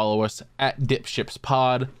sure you follow us at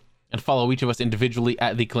DipshipsPod and follow each of us individually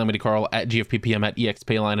at The Calamity Carl, at GFPPM, at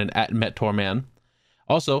EXPayline, and at MetTorman.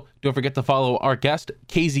 Also, don't forget to follow our guest,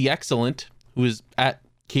 Casey Excellent, who is at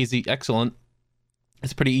KZ Excellent.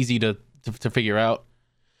 It's pretty easy to figure out.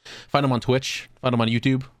 Find him on Twitch, find him on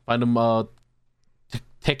YouTube, find him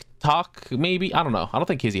TikTok, maybe. I don't know. I don't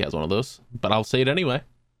think KZ has one of those, but I'll say it anyway.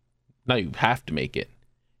 Now you have to make it,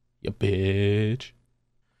 you bitch.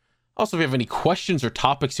 Also, if you have any questions or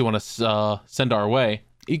topics you want to send our way,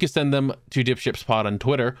 you can send them to DipshipsPod on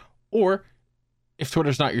Twitter, or if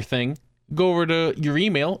Twitter's not your thing, go over to your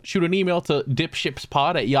email, shoot an email to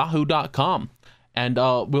dipshipspod@yahoo.com. And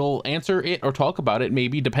we'll answer it or talk about it,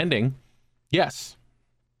 maybe, depending. Yes.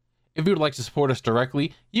 If you would like to support us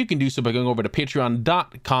directly, you can do so by going over to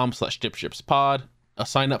patreon.com/dipshipspod.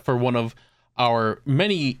 Sign up for one of our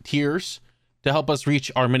many tiers to help us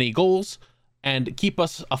reach our many goals and keep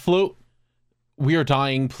us afloat. We are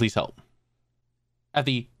dying. Please help. At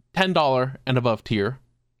the $10 and above tier,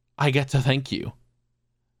 I get to thank you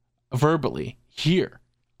verbally here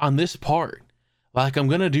on this part, like I'm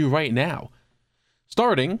going to do right now.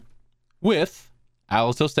 Starting with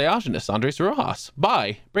Alice Theogenes, Andres Rojas,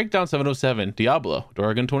 Bye, Breakdown 707, Diablo,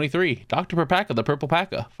 Dorgan 23, Dr. Perpaka, the Purple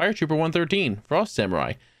Paka, Fire Trooper 113, Frost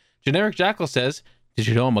Samurai, Generic Jackal says, did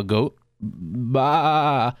you know I'm a goat?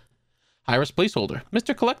 Bah. Iris Placeholder,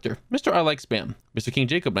 Mr. Collector, Mr. I Like Spam, Mr. King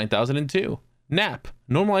Jacob 9002, Nap,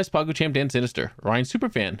 Normalized Paguchamp Dan Sinister, Ryan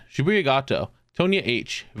Superfan, Shibuya Gato, Tonya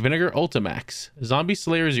H, Vinegar Ultimax, Zombie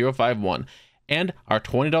Slayer 051, and our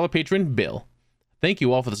 $20 patron, Bill. Thank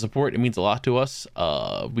you all for the support. It means a lot to us.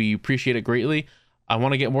 We appreciate it greatly. I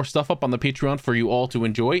want to get more stuff up on the Patreon for you all to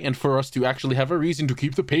enjoy and for us to actually have a reason to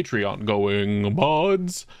keep the Patreon going,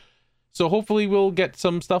 mods. So hopefully we'll get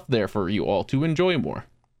some stuff there for you all to enjoy more.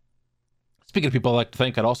 Speaking of people I like to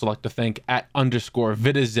thank, I'd also like to thank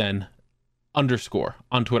 @_Vidazen_ on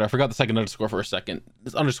Twitter. I forgot the second underscore for a second.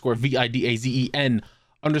 It's _VIDAZEN_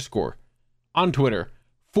 on Twitter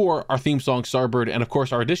for our theme song Starbird, and of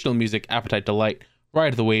course our additional music Appetite Delight,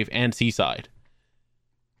 Ride of the Wave, and Seaside.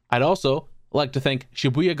 I'd also like to thank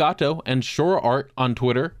Shibuya Gato and Shora Art on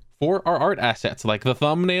Twitter for our art assets like the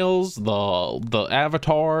thumbnails, the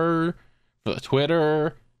avatar, for the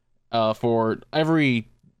Twitter, for every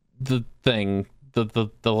the thing, the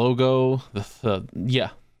logo,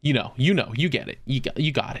 yeah, you get it,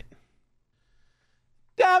 you got it.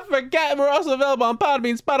 Don't forget, we're also available on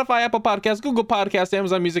Podbean, Spotify, Apple Podcasts, Google Podcasts,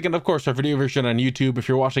 Amazon Music, and of course our video version on YouTube. If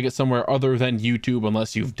you're watching it somewhere other than YouTube,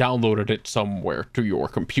 unless you've downloaded it somewhere to your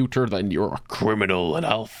computer, then you're a criminal and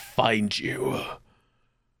I'll find you.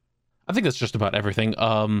 I think that's just about everything.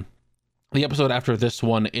 The episode after this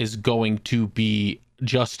one is going to be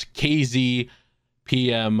just KZ,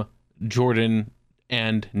 PM, Jordan,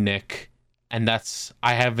 and Nick. And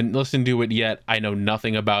I haven't listened to it yet. I know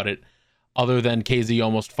nothing about it, other than KZ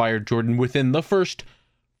almost fired Jordan within the first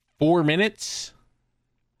 4 minutes.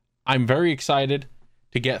 I'm very excited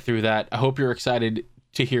to get through that. I hope you're excited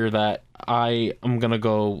to hear that. I am going to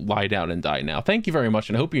go lie down and die now. Thank you very much,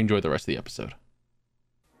 and I hope you enjoy the rest of the episode.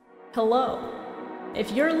 Hello.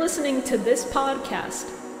 If you're listening to this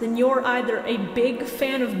podcast, then you're either a big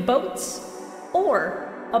fan of boats or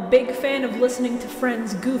a big fan of listening to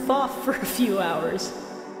friends goof off for a few hours.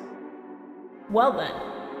 Well then,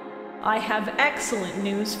 I have excellent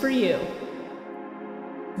news for you.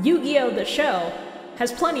 Yu-Gi-Oh! The Show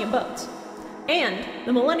has plenty of boats. And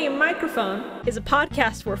the Millennium Microphone is a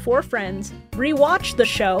podcast where 4 friends rewatch the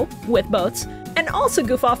show with boats and also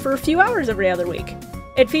goof off for a few hours every other week.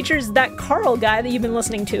 It features that Carl guy that you've been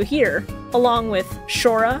listening to here, along with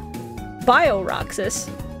Shora, BioRoxas,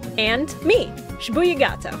 and me, Shibuya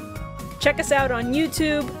Gato. Check us out on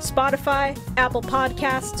YouTube, Spotify, Apple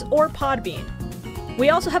Podcasts, or Podbean. We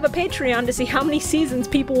also have a Patreon to see how many seasons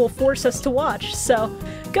people will force us to watch, so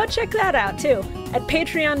go check that out too at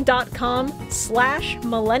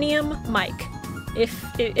patreon.com/MillenniumMike.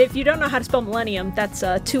 If you don't know how to spell millennium, that's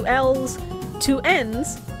 2 L's, 2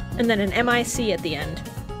 N's, and then an M-I-C at the end.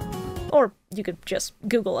 Or you could just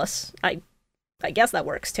Google us. I guess that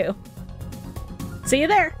works too. See you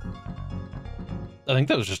there! I think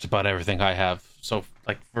that was just about everything I have. So,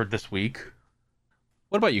 like, for this week.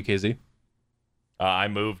 What about you, KZ? I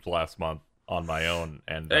moved last month on my own,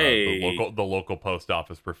 and the local post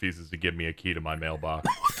office refuses to give me a key to my mailbox.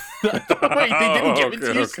 Wait, they didn't give it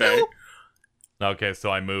to you still? Okay,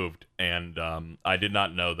 so I moved, and I did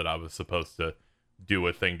not know that I was supposed to do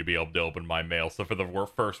a thing to be able to open my mail. So for the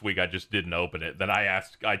first week, I just didn't open it. Then I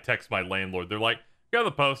text my landlord. They're like, "Go to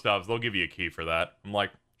the post office. They'll give you a key for that." I'm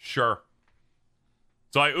like, "Sure."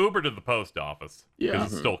 So I Ubered to the post office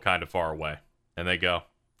because it's still kind of far away, and they go,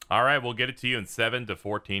 "All right, we'll get it to you in 7 to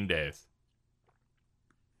 14 days."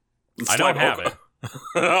 I don't have it.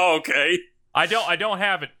 Okay. I don't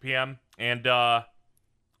have it, PM. And on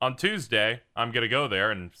Tuesday, I'm gonna go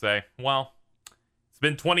there and say, "Well, it's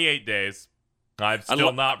been 28 days. I've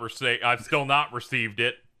still not received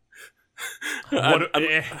it."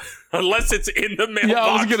 Unless it's in the mailbox. Yeah,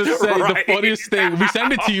 I was gonna say right? the funniest thing. We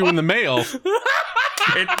send it to you in the mail.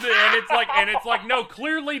 and it's like, no,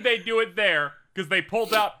 clearly they do it there because they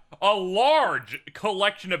pulled out a large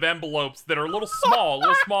collection of envelopes that are a little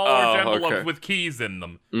smaller envelopes with keys in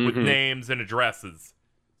them, with names and addresses.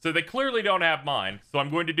 So they clearly don't have mine. So I'm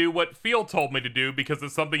going to do what Phil told me to do because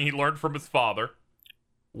it's something he learned from his father,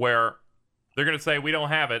 where they're going to say we don't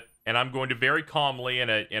have it, and I'm going to very calmly in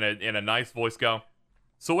a nice voice go,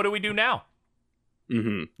 "So what do we do now?"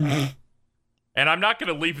 Mm-hmm. And I'm not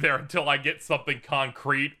going to leave there until I get something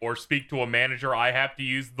concrete or speak to a manager. I have to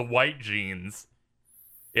use the white genes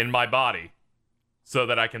in my body so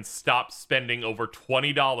that I can stop spending over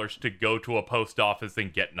 $20 to go to a post office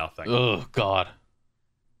and get nothing. Oh, God.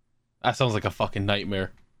 That sounds like a fucking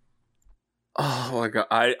nightmare. Oh my god!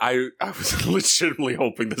 I was legitimately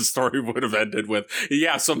hoping this story would have ended with,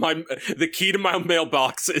 yeah. So the key to my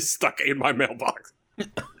mailbox is stuck in my mailbox.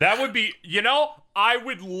 That would be, I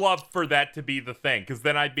would love for that to be the thing, because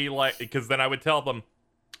then I would tell them,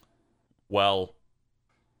 well,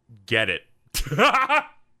 get it,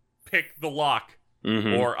 pick the lock,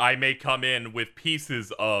 or I may come in with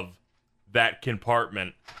pieces of that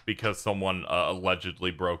compartment because someone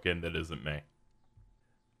allegedly broke in that isn't me.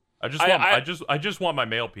 I just want my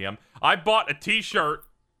mail, PM. I bought a T-shirt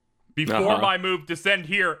before my move to send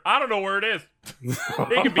here. I don't know where it is.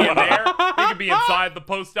 It could be in there. It could be inside the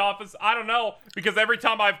post office. I don't know, because every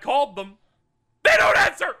time I've called them, they don't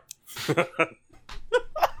answer.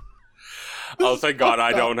 Oh, thank God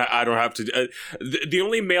I don't have to. The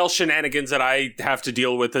only mail shenanigans that I have to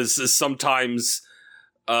deal with is sometimes.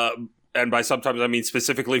 And by sometimes I mean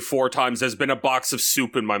specifically 4 times, there's been a box of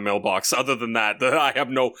soup in my mailbox. Other than that, I have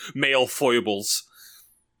no mail foibles.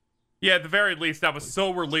 Yeah, at the very least, I was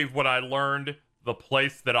so relieved when I learned the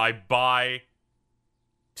place that I buy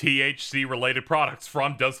THC-related products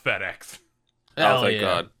from does FedEx. Hell thank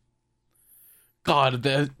God. God,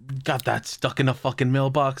 got that stuck in a fucking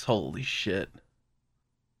mailbox? Holy shit.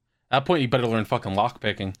 At that point, you better learn fucking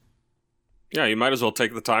lockpicking. Yeah, you might as well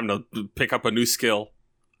take the time to pick up a new skill.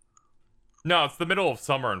 No, it's the middle of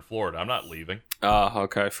summer in Florida. I'm not leaving.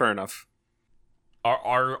 Okay, fair enough.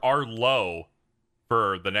 Our low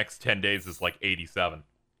for the next 10 days is like 87.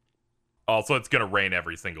 Also, it's going to rain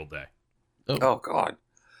every single day. Oh God.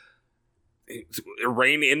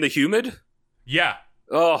 Rain in the humid? Yeah.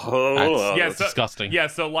 That's disgusting. Yeah,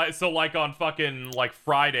 so like on fucking like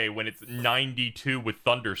Friday when it's 92 with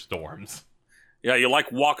thunderstorms. Yeah, you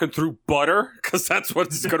like walking through butter? Because that's what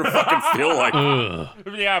it's going to fucking feel like.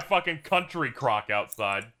 Yeah, fucking country crock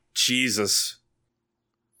outside. Jesus.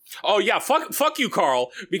 Oh, yeah, fuck you, Carl.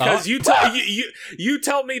 Because you tell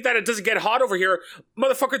me that it doesn't get hot over here.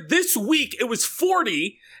 Motherfucker, this week it was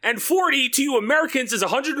 40, and 40 to you Americans is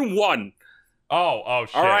 101. Oh,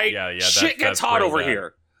 shit. All right? Yeah. Shit gets hot over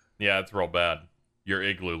here. Yeah, it's real bad. Your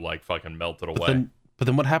igloo, like, fucking melted away. But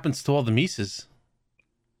then what happens to all the Mises?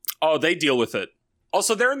 Oh, they deal with it.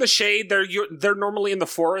 Also, they're in the shade. They're normally in the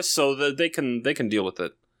forest, so they can deal with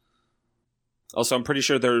it. Also, I'm pretty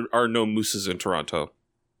sure there are no mooses in Toronto.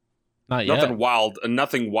 Not yet. Nothing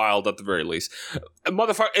wild at the very least.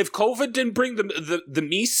 Motherfucker, if COVID didn't bring the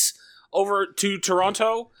meese over to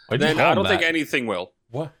Toronto, then I don't think anything will.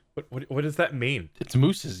 What does that mean? It's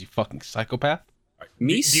mooses, you fucking psychopath.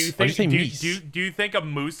 Meese? Do you Why'd you say think meese? do you think a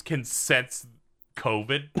moose can sense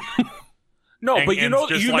COVID? No, And- but you and know, it's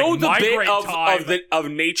just you like know the bit migrate time.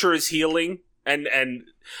 of nature is healing, and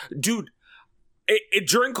dude,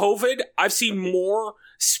 during COVID, I've seen more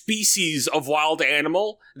species of wild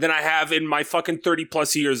animal than I have in my fucking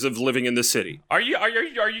 30+ years of living in the city. Are you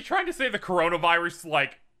trying to say the coronavirus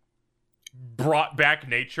like brought back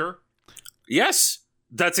nature? Yes,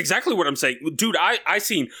 that's exactly what I'm saying, dude. I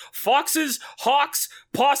seen foxes, hawks,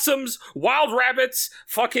 possums, wild rabbits,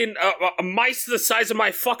 fucking mice the size of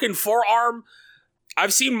my fucking forearm.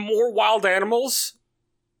 I've seen more wild animals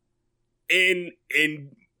in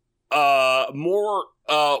more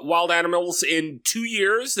wild animals in 2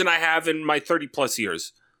 years than I have in my 30+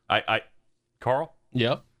 years. Carl,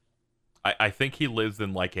 Yep. I think he lives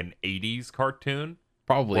in like an 80s cartoon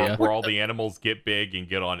Probably, yeah. where all the animals get big and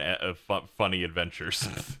get on funny adventures.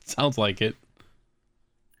 Sounds like it.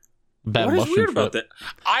 Bad What is mushroom weird about trip.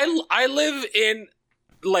 that? I live in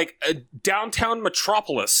like a downtown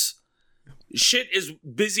metropolis. Shit is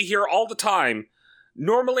busy here all the time.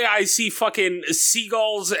 Normally I see fucking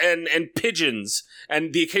seagulls and pigeons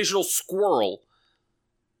and the occasional squirrel.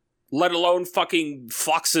 Let alone fucking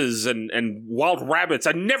foxes and wild rabbits.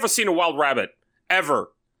 I've never seen a wild rabbit.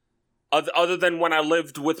 Ever. Other than when I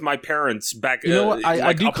lived with my parents back. You know what? I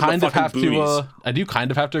like do up in the kind of fucking have boonies. to. I do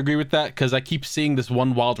kind of have to agree with that because I keep seeing this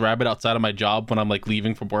one wild rabbit outside of my job when I'm like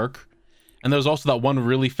leaving from work, and there's also that one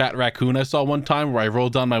really fat raccoon I saw one time where I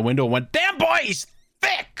rolled down my window and went, "Damn boy, he's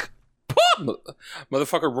thick!"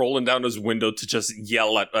 Motherfucker rolling down his window to just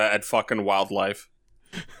yell at fucking wildlife.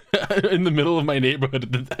 in the middle of my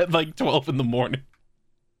neighborhood at like 12 in the morning.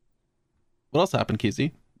 What else happened,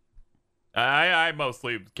 Kizzy? I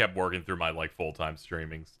mostly kept working through my like full-time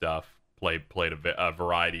streaming stuff. Played a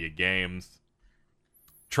variety of games.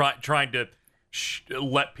 Trying to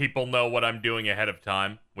let people know what I'm doing ahead of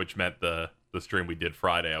time, which meant the stream we did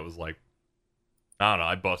Friday. I was like, I don't know,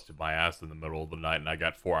 I busted my ass in the middle of the night and I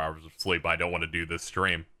got 4 hours of sleep. I don't want to do this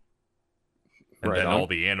stream. And Right then on. all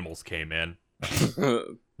the animals came in.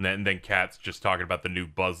 And then Kat's just talking about the new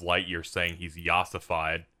Buzz Lightyear saying he's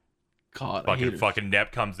yassified. God, I hate it. Fucking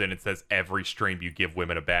Nep comes in and says every stream you give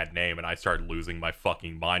women a bad name, and I start losing my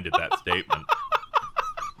fucking mind at that statement.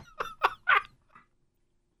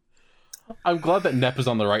 I'm glad that Nep is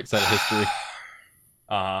on the right side of history.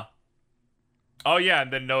 Uh-huh. Oh yeah,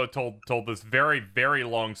 and then Noah told this very, very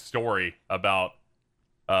long story about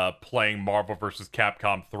playing Marvel vs.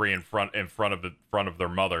 Capcom 3 in front of their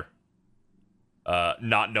mother.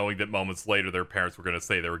 Not knowing that moments later their parents were going to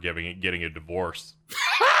say they were getting a divorce.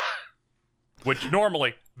 Which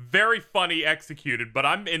normally very funny executed, but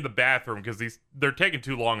I'm in the bathroom because they're taking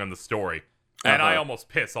too long on the story, and I almost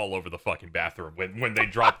piss all over the fucking bathroom when they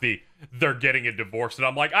drop they're getting a divorce, and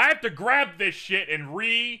I'm like, I have to grab this shit and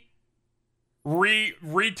retarget.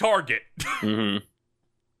 Mm-hmm.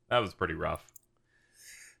 That was pretty rough.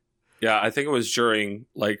 Yeah, I think it was during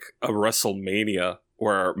like a WrestleMania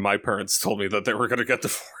where my parents told me that they were going to get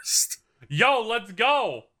divorced. Yo, let's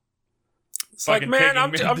go. It's like, man,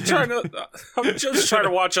 I'm just trying to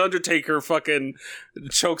watch Undertaker fucking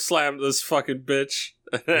choke slam this fucking bitch,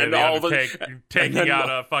 and all of it taking then- out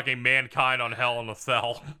a fucking Mankind on Hell in a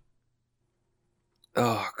Cell.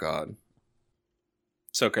 Oh god,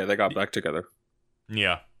 it's okay. They got back together.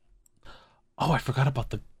 Yeah. Oh, I forgot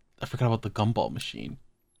about the gumball machine.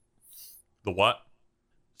 The what?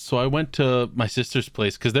 So I went to my sister's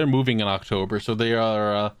place because they're moving in October. So they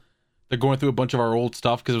are they're going through a bunch of our old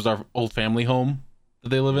stuff because it was our old family home that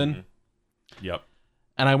they live in. Mm-hmm. Yep.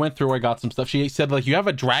 And I went through. I got some stuff. She said, like, you have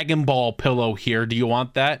a Dragon Ball pillow here. Do you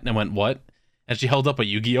want that? And I went, what? And she held up a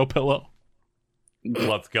Yu-Gi-Oh pillow.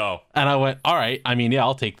 Let's go. And I went, all right. I mean, yeah,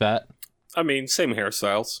 I'll take that. I mean, same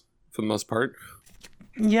hairstyles for the most part.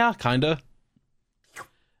 Yeah, kinda.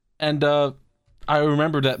 And I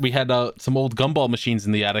remember that we had some old gumball machines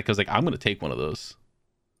in the attic. I was like, I'm gonna take one of those.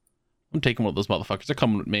 I'm taking one of those motherfuckers. They're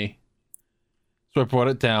coming with me. So I brought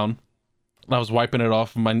it down. And I was wiping it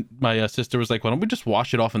off. And my sister was like, why don't we just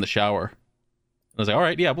wash it off in the shower? And I was like, all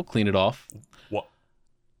right, yeah, we'll clean it off. What?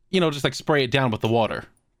 You know, just like spray it down with the water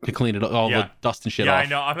to clean it all the dust and shit Yeah, off. I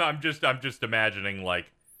know. I'm just imagining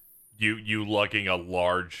like you lugging a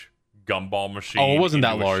large gumball machine. Oh, it wasn't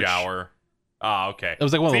into that a large. shower. Ah, okay. It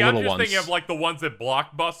was like one of the little I'm just ones. thinking of like the ones at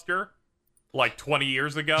Blockbuster, like 20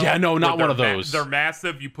 years ago. Yeah, no, not where one of those. They're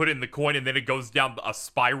massive. You put it in the coin, and then it goes down a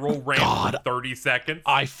spiral ramp God. for 30 seconds.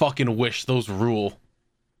 I fucking wish those rule.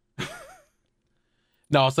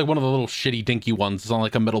 No, it's like one of the little shitty dinky ones. It's on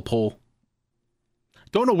like a metal pole.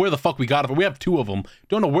 Don't know where the fuck we got it, but we have two of them.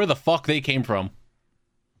 Don't know where the fuck they came from.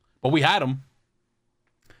 But we had them.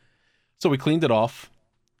 So we cleaned it off.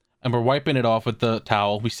 And we're wiping it off with the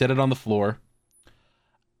towel. We set it on the floor.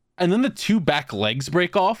 And then the 2 back legs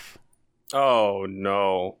break off. Oh,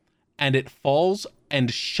 no. And it falls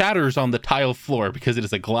and shatters on the tile floor because it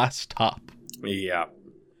is a glass top. Yeah.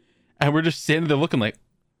 And we're just standing there looking like,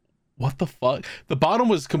 what the fuck? The bottom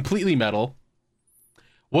was completely metal.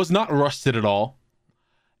 Was not rusted at all.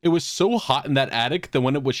 It was so hot in that attic that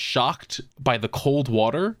when it was shocked by the cold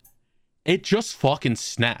water, it just fucking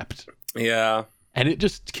snapped. Yeah. And it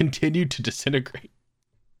just continued to disintegrate.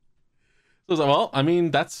 So I was like, well, I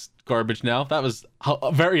mean, that's garbage now. That was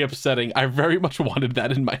very upsetting. I very much wanted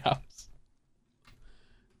that in my house.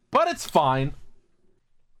 But it's fine.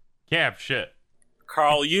 Can't have shit.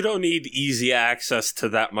 Carl, you don't need easy access to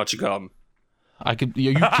that much gum. Are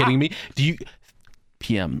you kidding me?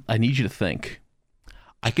 PM, I need you to think.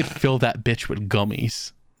 I could fill that bitch with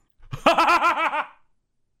gummies.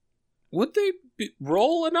 Would they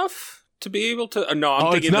roll enough to be able to? No,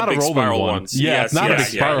 I'm thinking it's not the big a rolling spiral one. ones. Yeah, Yes, it's not a big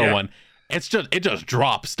yes, spiral one. It just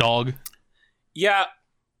drops, dog. Yeah.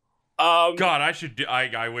 God, I should do.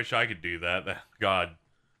 I wish I could do that. God,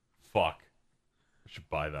 fuck. I should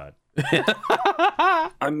buy that.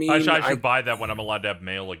 I mean, I should buy that when I'm allowed to have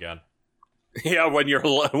mail again. Yeah, when you're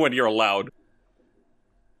allowed.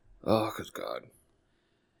 Oh, good God.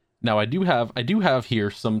 Now I do have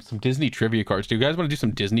here some Disney trivia cards. Do you guys want to do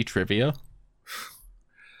some Disney trivia?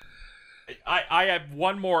 I have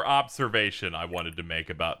one more observation I wanted to make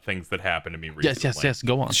about things that happened to me recently. Yes.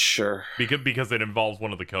 Go on. Sure. Because it involves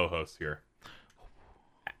one of the co-hosts here.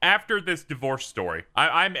 After this divorce story,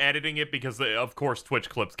 I'm editing it because, of course, Twitch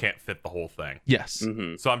clips can't fit the whole thing. Yes.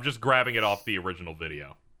 Mm-hmm. So I'm just grabbing it off the original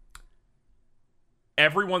video.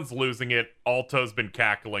 Everyone's losing it. Alto's been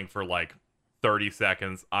cackling for like 30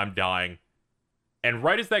 seconds. I'm dying. And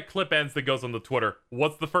right as that clip ends that goes on the Twitter,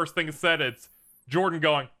 what's the first thing it said? It's Jordan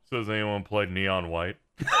going, "So has anyone played Neon White?"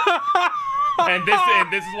 and this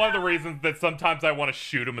is one of the reasons that sometimes I want to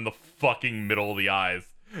shoot him in the fucking middle of the eyes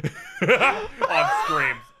on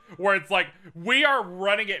streams. Where it's like, we are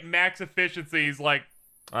running at max efficiency. He's like,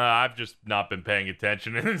 I've just not been paying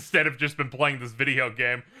attention. And instead of just been playing this video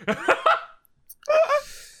game.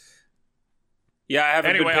 Yeah, I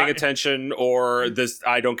haven't been paying attention, or this.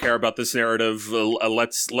 I don't care about this narrative.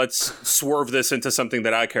 Let's swerve this into something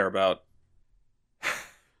that I care about.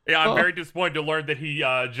 Yeah, I'm very disappointed to learn that he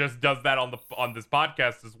just does that on this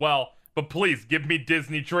podcast as well. But please give me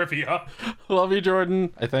Disney trivia. Love you,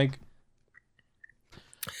 Jordan. I think.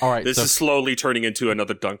 All right, this is slowly turning into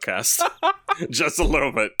another Dunkcast, just a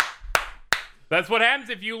little bit. That's what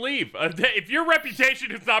happens if you leave. If your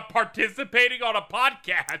reputation is not participating on a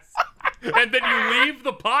podcast, and then you leave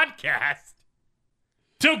the podcast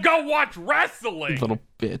to go watch wrestling, little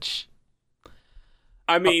bitch.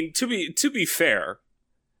 I mean, to be fair,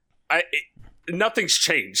 nothing's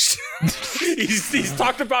changed. he's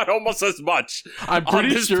talked about almost as much on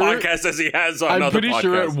this podcast as he has on other podcasts. I'm pretty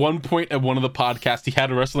sure at one point at one of the podcasts he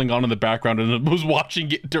had wrestling on in the background and was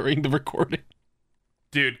watching it during the recording.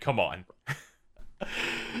 Dude, come on.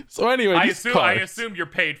 So anyway, I assume you're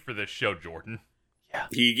paid for this show, Jordan. Yeah,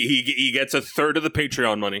 he gets a third of the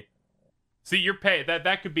Patreon money. See, you're paid.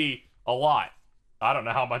 That could be a lot. I don't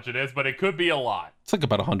know how much it is, but it could be a lot. It's like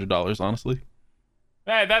about $100, honestly.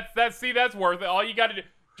 Hey, that's worth it. All you got to do,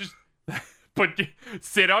 just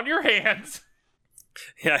sit on your hands.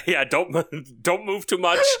 Yeah. Don't move too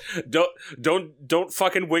much. Don't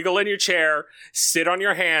fucking wiggle in your chair. Sit on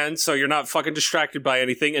your hands so you're not fucking distracted by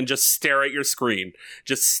anything, and just stare at your screen.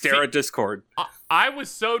 Just stare at Discord. I was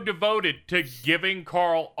so devoted to giving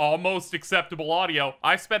Carl almost acceptable audio.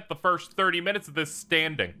 I spent the first 30 minutes of this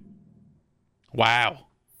standing. Wow.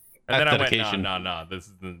 And then dedication. I went, no. This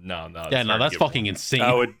is no. Yeah, no, that's fucking insane.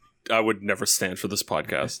 I would never stand for this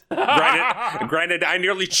podcast. Granted, I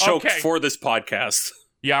nearly choked for this podcast.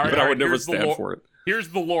 Yeah, but I would never stand for it. Here's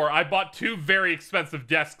the lore. I bought 2 very expensive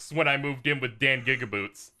desks when I moved in with Dan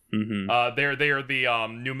Gigaboots. Mm-hmm. They are the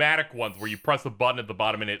pneumatic ones where you press a button at the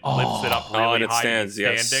bottom and it lifts it up really and it high stands.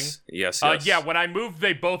 and standing. Yes. Yeah, when I moved,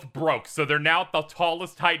 they both broke, so they're now at the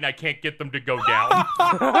tallest height, and I can't get them to go down.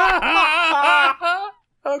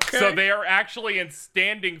 Okay. So they are actually in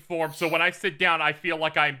standing form, so when I sit down, I feel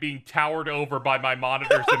like I'm being towered over by my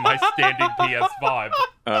monitors in my standing PS5.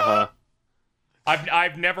 Uh-huh.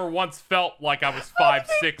 I've never once felt like I was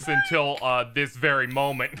 5'6" until this very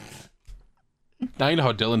moment. Now you know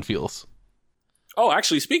how Dylan feels. Oh,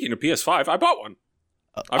 actually, speaking of PS5, I bought one.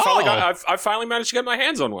 I finally managed to get my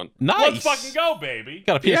hands on one. Nice. Let's fucking go, baby.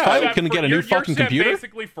 Got a PS5? You couldn't get a new fucking computer?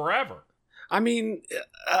 Basically forever. I mean,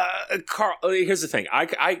 Carl, here's the thing.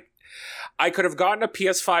 I I could have gotten a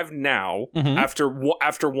PS5 now Mhm.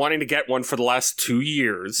 after wanting to get one for the last 2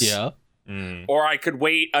 years. Yeah. Or I could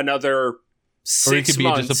wait another 6 Or it could be a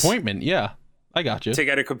months disappointment. Yeah. I got you. to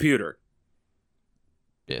get a computer.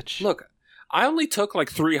 Bitch. Look, I only took like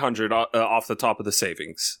 300 off the top of the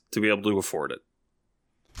savings to be able to afford it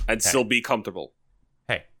and still be comfortable.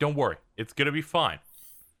 Hey, don't worry. It's going to be fine.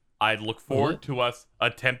 I look forward to us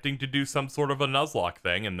attempting to do some sort of a Nuzlocke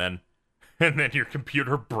thing, and then your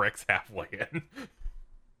computer bricks halfway in.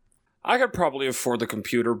 I could probably afford the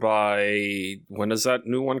computer by... When does that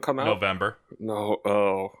new one come out? November. No,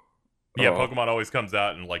 oh. Yeah, Oh. Pokemon always comes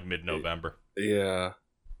out in like mid-November. Yeah.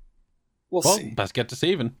 We'll Well, see. let's get to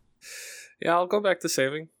saving. Yeah, I'll go back to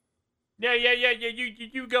saving. Yeah.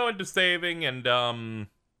 You go into saving, and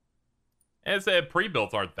as I said,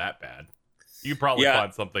 pre-builts aren't that bad. You can probably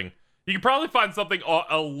find something. You can probably find something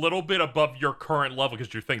a little bit above your current level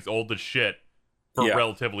because your thing's old as shit for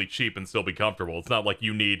relatively cheap and still be comfortable. It's not like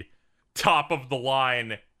you need top of the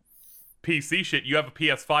line PC shit. You have a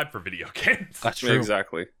PS5 for video games. That's true.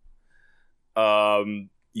 Exactly.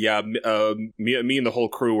 Yeah, me and the whole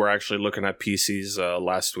crew were actually looking at PCs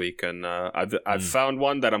last week, and I've found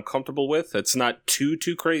one that I'm comfortable with. It's not too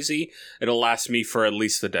crazy. It'll last me for at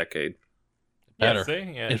least a decade. Better. Yeah,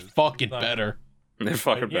 see? Yeah, It's fucking better. They're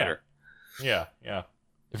fucking better. Yeah.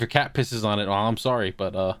 If your cat pisses on it, well, I'm sorry,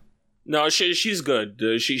 but No, she's good.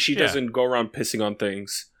 She doesn't go around pissing on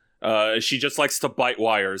things. She just likes to bite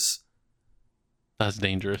wires. that's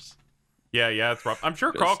dangerous. Yeah, it's rough. I'm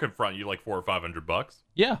sure Carl could front you like $400 or $500.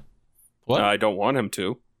 Yeah. What? I don't want him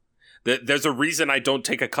to. There's a reason I don't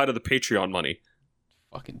take a cut of the Patreon money.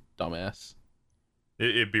 Fucking dumbass.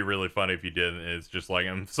 It'd be really funny if you didn't. It's just like,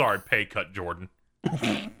 I'm sorry, pay cut, Jordan.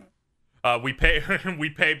 We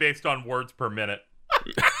pay based on words per minute.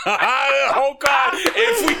 Oh God!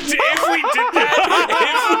 If we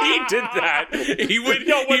did that, he would.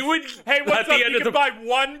 Hey, what's at the up? end You of can buy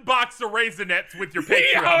one box of Raisinets with your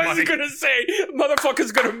Patreon Yeah, I was money. gonna say,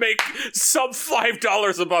 motherfucker's gonna make sub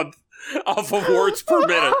 $5 a month off of words per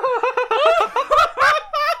minute.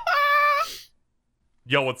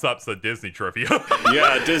 Yo, what's up? So Disney trivia.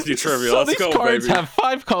 Yeah, Disney trivia. So Let's these go, cards baby. have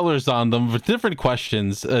 5 colors on them with different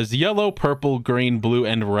questions as yellow, purple, green, blue,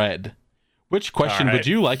 and red. Which question All right. would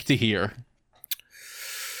you like to hear?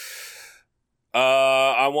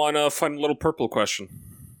 I want a fun little purple question.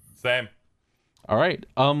 Same. All right.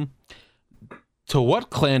 To what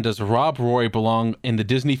clan does Rob Roy belong in the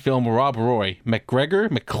Disney film Rob Roy? McGregor,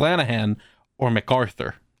 McClanahan, or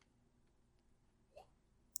MacArthur?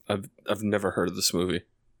 I've never heard of this movie.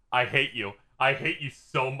 I hate you. I hate you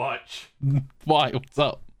so much. Why? What's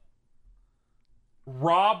up?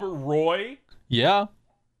 Rob Roy? Yeah?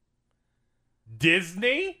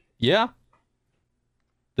 Disney? Yeah?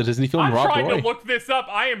 The Disney film I'm Rob trying Roy. to look this up.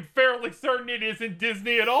 I am fairly certain it isn't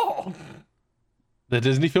Disney at all. The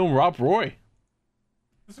Disney film Rob Roy.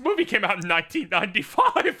 This movie came out in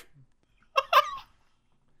 1995.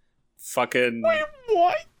 Fucking. Wait,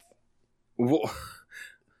 what?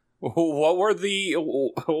 What were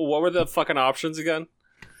the fucking options again?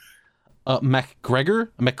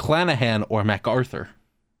 MacGregor, McClanahan, or MacArthur?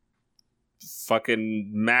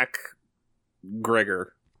 Fucking Mac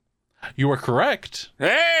Gregor. You are correct.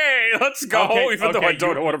 Hey, let's go! Okay, even though I okay,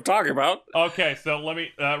 don't know what I'm talking about. Okay, so let me.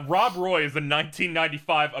 Rob Roy is a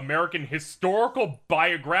 1995 American historical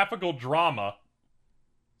biographical drama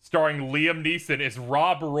starring Liam Neeson as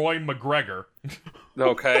Rob Roy McGregor.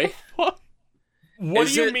 Okay. What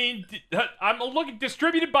Is do you it- mean? I'm looking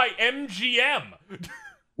distributed by MGM.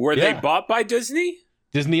 Were they Yeah. bought by Disney?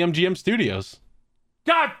 Disney MGM Studios.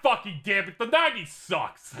 God fucking damn it! The 90s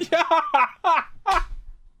sucks.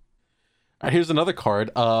 All right, here's another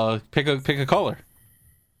card. Pick a color.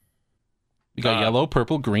 We got yellow,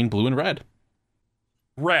 purple, green, blue, and red.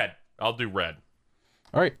 Red. I'll do red.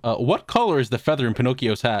 All right. What color is the feather in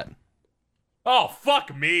Pinocchio's hat? Oh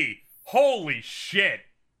fuck me! Holy shit!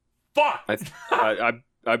 Fuck.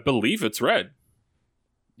 I believe it's red.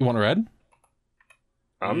 You want red?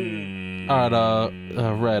 Hmm. All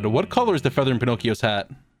right. Red. What color is the feather in Pinocchio's hat?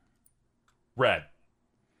 Red.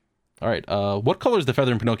 All right. What color is the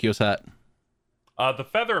feather in Pinocchio's hat? The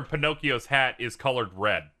feather in Pinocchio's hat is colored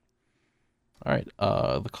red. All right.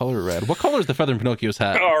 The color red. What color is the feather in Pinocchio's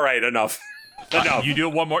hat? All right, enough. Enough. You do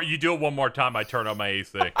it one more. You do it one more time. I turn on my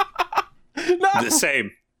AC. The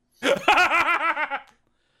same.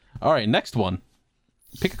 All right. Next one.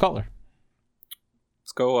 Pick a color.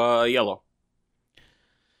 Let's go yellow.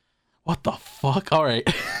 What the fuck? All right.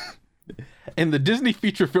 In the Disney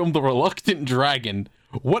feature film The Reluctant Dragon,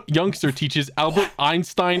 what youngster teaches Albert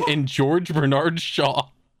Einstein and George Bernard Shaw?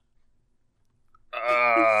 Son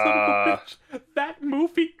of a That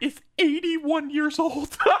movie is 81 years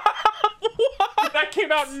old. That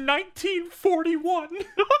came out in 1941.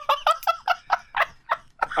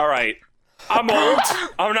 All right. I'm old.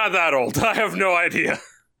 I'm not that old. I have no idea.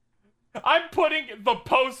 I'm putting the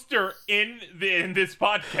poster in this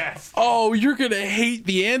podcast. Oh, you're gonna hate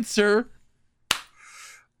the answer.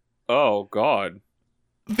 Oh God.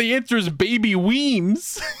 The answer is Baby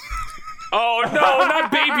Weems. Oh no,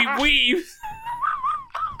 not Baby Weave.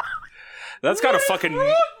 That's got a fucking.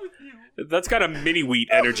 That's got a mini wheat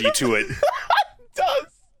energy to it. It does.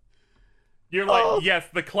 You're like, yes,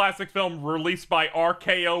 the classic film released by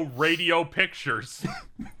RKO Radio Pictures.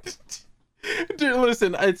 Dude,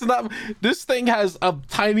 listen, it's not. This thing has a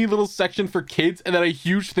tiny little section for kids and then a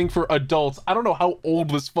huge thing for adults. I don't know how old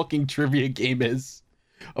this fucking trivia game is.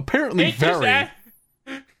 Apparently, It very.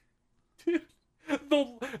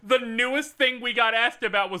 The newest thing we got asked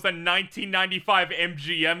about was a 1995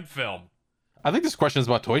 MGM film. I think this question is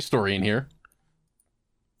about Toy Story in here.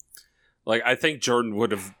 Like, I think Jordan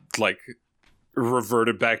would have, like,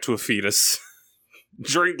 reverted back to a fetus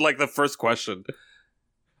during, like, the first question.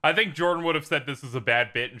 I think Jordan would have said this is a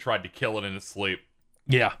bad bit and tried to kill it in his sleep.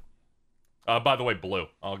 Yeah. By the way, blue.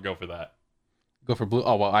 I'll go for that. Go for blue.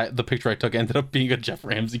 Oh, well, the picture I took ended up being a Jeff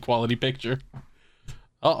Ramsey quality picture.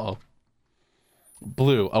 Uh-oh.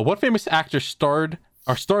 Blue. What famous actor started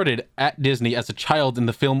at Disney as a child in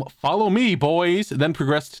the film Follow Me, Boys, then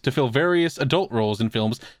progressed to fill various adult roles in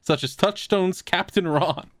films such as Touchstone's Captain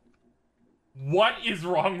Ron? What is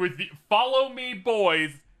wrong with you? Follow Me,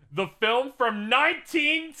 Boys, the film from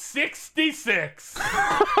 1966.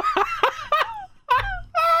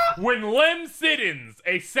 When Lem Siddons,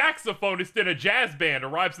 a saxophonist in a jazz band,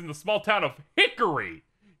 arrives in the small town of Hickory,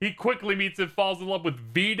 he quickly meets and falls in love with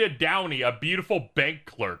Vida Downey, a beautiful bank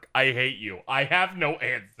clerk. I hate you. I have no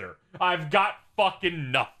answer. I've got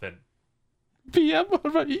fucking nothing. PM, what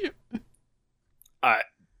about you? I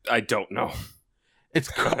don't know. It's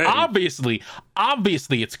obviously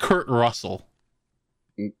it's Kurt Russell.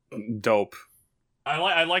 Dope.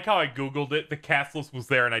 I like how I googled it. The cast list was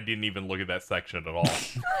there, and I didn't even look at that section at all.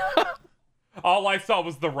 All I saw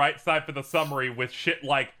was the right side for the summary with shit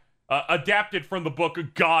like adapted from the book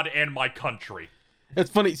God and My Country. It's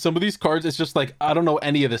funny, some of these cards, it's just like, I don't know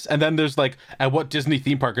any of this. And then there's like, at what Disney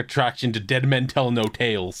theme park attraction do dead men tell no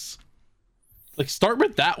tales? Like, start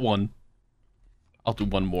with that one. I'll do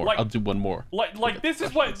one more. I'll do one more. Like this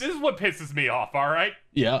is what pisses me off, all right?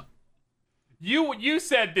 Yeah. You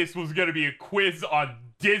said this was going to be a quiz on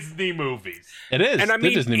Disney movies. It is. And I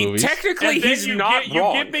mean, Disney movies. technically, And then he's not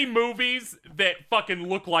wrong. You give me movies that fucking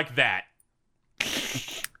look like that.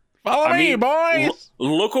 Follow me, boys!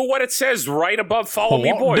 Look at what it says right above Follow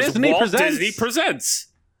Me, Walt Boys. Disney Walt presents. Disney presents.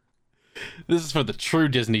 This is for the true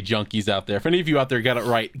Disney junkies out there. If any of you out there got it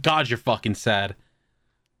right, God, you're fucking sad.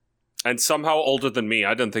 And somehow older than me.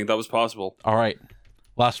 I didn't think that was possible. All right.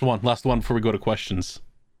 Last one before we go to questions.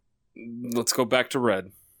 Let's go back to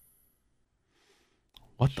red.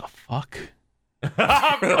 What the fuck? Come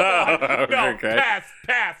on. No, Okay.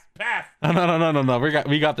 pass. No.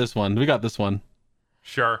 We got this one.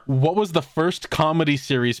 Sure. What was the first comedy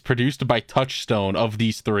series produced by Touchstone of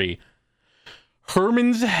these three?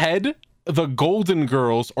 Herman's Head, The Golden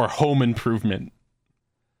Girls, or Home Improvement?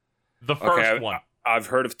 The first one. I've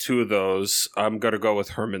heard of two of those. I'm going to go with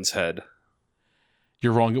Herman's Head.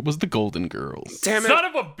 You're wrong. It was The Golden Girls. Damn it. Son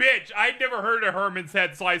of a bitch! I'd never heard of Herman's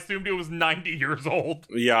Head, so I assumed it was 90 years old.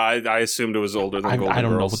 Yeah, I assumed it was older than Golden Girls. I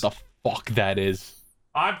don't know what the fuck that is.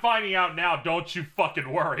 I'm finding out now, don't you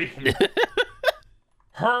fucking worry.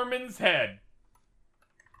 Herman's Head.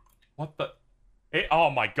 What the... oh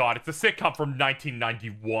my god, it's a sitcom from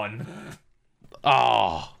 1991.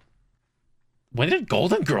 Oh. When did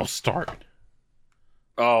Golden Girls start?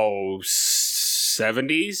 Oh,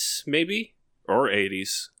 70s, maybe? Or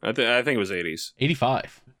 80s. I think it was 80s.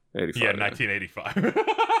 85. 85. Yeah, 1985.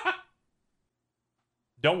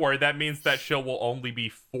 Don't worry, that means that show will only be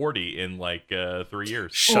 40 in like 3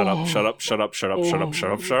 years. Shut up.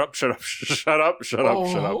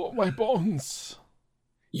 Oh, my bones.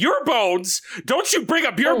 Your bones? Don't you bring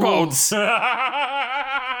up your bones!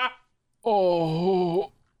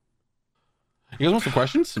 Oh. You guys want some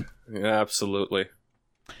questions? Yeah, absolutely.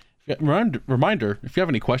 Reminder, if you have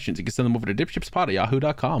any questions, you can send them over to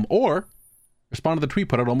dipshipspod@yahoo.com or respond to the tweet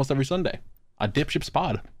put out almost every Sunday on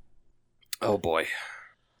dipshipspod. Oh boy.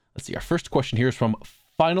 Let's see. Our first question here is from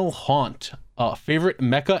Final Haunt. Favorite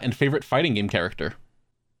mecha and favorite fighting game character?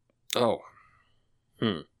 Oh.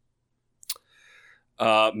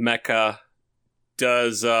 Mecha.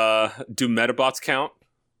 Do Metabots count?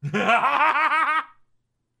 I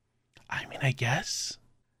mean, I guess.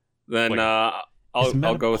 then Like- I'll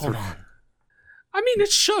go with. Hold on. I mean,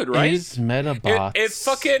 it should, right? Is Metabots It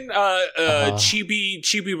fucking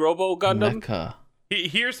Chibi Robo Gundam. Mecha?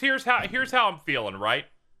 Here's how I'm feeling, right?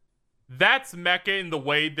 That's mecha in the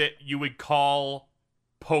way that you would call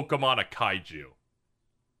Pokemon a kaiju.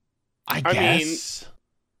 I I mean, guess.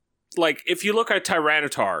 Like, if you look at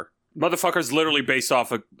Tyranitar, motherfucker's literally based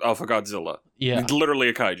off of Godzilla. Yeah. Literally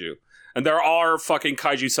a kaiju. And there are fucking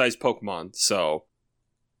kaiju-sized Pokemon, so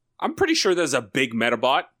I'm pretty sure there's a big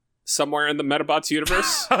Metabot somewhere in the Metabots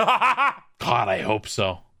universe. God, I hope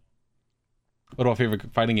so. What about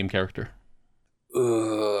favorite fighting game character?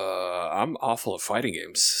 I'm awful at fighting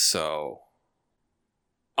games, so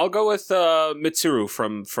I'll go with Mitsuru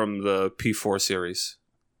from the P4 series.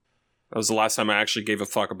 That was the last time I actually gave a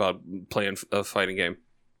fuck about playing a fighting game.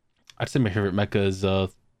 I'd say my favorite mecha is the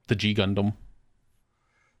G Gundam.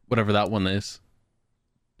 Whatever that one is.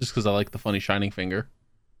 Just because I like the funny shining finger.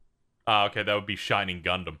 Okay, that would be Shining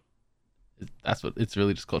Gundam. That's what it's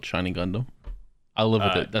really just called, Shining Gundam. I live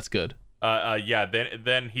with it. That's good. Yeah.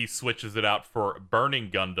 Then he switches it out for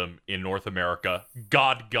Burning Gundam in North America,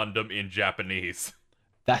 God Gundam in Japanese.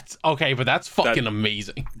 That's okay, but that's fucking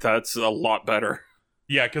amazing. That's a lot better.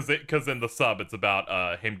 Yeah, because in the sub it's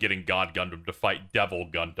about him getting God Gundam to fight Devil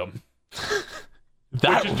Gundam,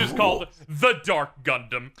 That which is just called the Dark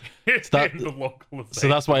Gundam in the localization. So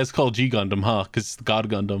that's why it's called G Gundam, huh? Because it's God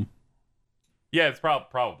Gundam. Yeah, it's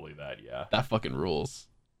probably that. Yeah. That fucking rules.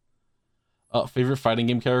 Favorite fighting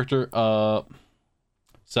game character?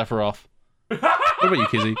 Sephiroth. What about you,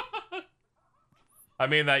 Kizzy? I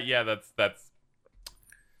mean that. Yeah, that's.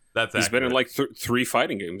 He's been in accurate. like 3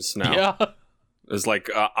 fighting games now. Yeah. There's like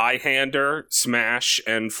Eye-Hander, Smash,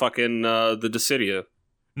 and fucking the Dissidia.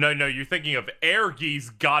 No, you're thinking of Ergi's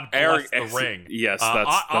God Bless the Ring. Yes,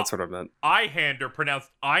 that's what I meant. Eyehander, pronounced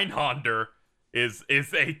Einhander, is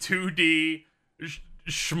a 2D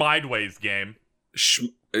Schmideways game.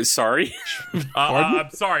 Sorry? I'm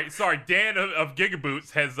sorry. Dan of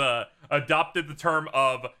Gigaboots has adopted the term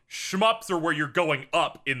of shmups are where you're going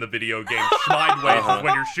up in the video game. Schmideways is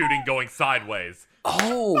when you're shooting going sideways.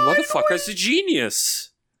 Oh, motherfucker's a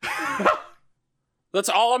genius. That's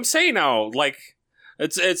all I'm saying now. Like,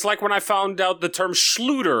 it's like when I found out the term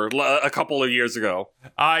Schluter a couple of years ago.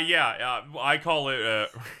 I call it.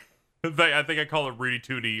 I think I call it Rudy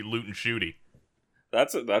Tooty Loot and Shooty.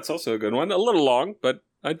 That's also a good one. A little long, but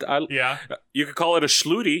I Yeah. you could call it a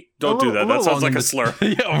schluty. Don't do that. That sounds like a slur.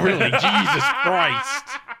 Yeah, really. Jesus Christ.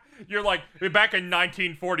 You're like, back in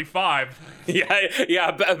 1945.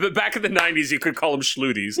 Yeah. But back in the 90s, you could call them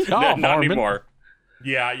schluties. Oh, Not Harmon. anymore.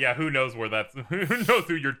 Yeah. Who knows where that's? Who knows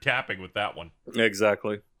who you're tapping with that one?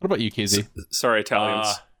 Exactly. What about you, Kizzy? Sorry,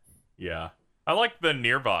 Italians. Yeah. I like the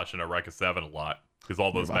Nirvash in Eureka 7 a lot because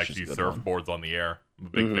all those Nirvash mechs is a use good one. surfboards on the air. I'm a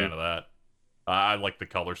big fan of that. I like the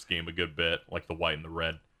color scheme a good bit, like the white and the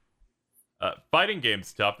red. Fighting game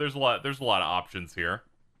stuff. There's a lot of options here.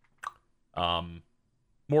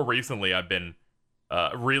 More recently, I've been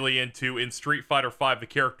really into in Street Fighter V the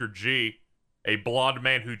character G, a blonde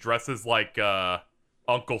man who dresses like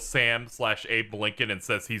Uncle Sam / Abe Lincoln and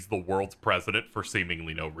says he's the world's president for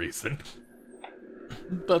seemingly no reason.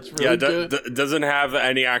 That's really good. Doesn't have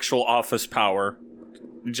any actual office power.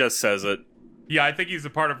 Just says it. Yeah, I think he's a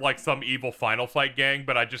part of like some evil Final Fight gang,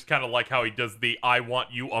 but I just kind of like how he does the "I want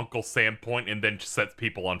you, Uncle Sam" point and then sets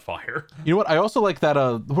people on fire. You know what? I also like that,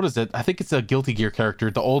 what is it? I think it's a Guilty Gear character.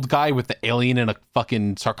 The old guy with the alien and a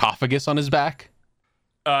fucking sarcophagus on his back.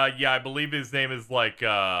 Yeah, I believe his name is like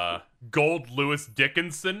Gold Lewis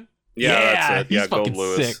Dickinson. Yeah, that's it. He's Yeah, Gold fucking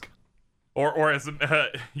Lewis. sick. Or as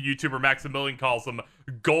YouTuber Maximilian calls him,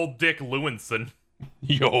 Gold Dick Lewinson.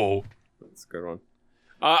 Yo. That's a good one.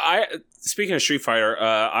 Speaking of Street Fighter,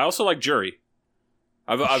 I also like Jury.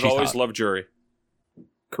 I've She's always hot. loved Jury.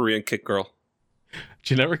 Korean kick girl.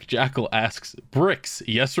 Generic Jackal asks, bricks,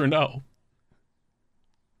 yes or no?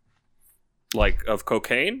 Like, of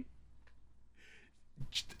cocaine?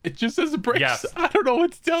 It just says bricks. Yes. I don't know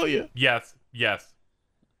what to tell you. Yes.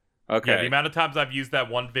 Okay. Yeah, the amount of times I've used that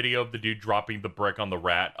one video of the dude dropping the brick on the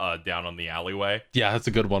rat down on the alleyway. Yeah, that's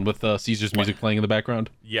a good one with Caesar's music playing in the background.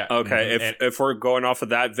 Yeah. Okay, and if we're going off of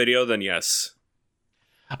that video, then yes.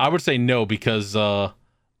 I would say no because I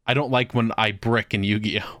don't like when I brick in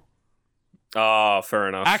Yu-Gi-Oh. Oh, fair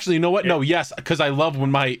enough. Actually, you know what? No, yes, because I love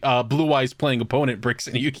when my Blue Eyes playing opponent bricks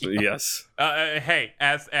in Yu-Gi-Oh. Yes. Hey,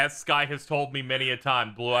 as Sky has told me many a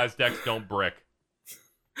time, Blue Eyes decks don't brick.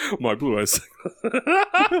 My blue eyes.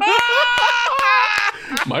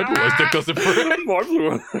 My Blue Eyes deck doesn't brick. My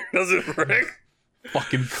blue eyes doesn't break.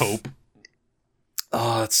 Fucking cope.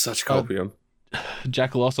 Oh, it's such copium.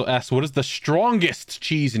 Jackal also asks, what is the strongest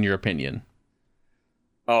cheese in your opinion?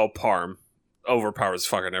 Oh, Parm. Overpowers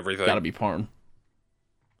fucking everything. Gotta be Parm.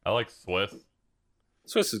 I like Swiss.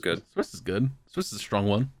 Swiss is good. Swiss is good. Swiss is a strong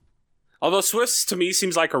one. Although Swiss, to me,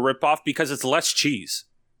 seems like a ripoff because it's less cheese.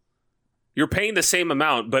 You're paying the same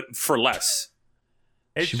amount, but for less.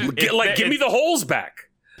 It's Give just, Give me the holes back.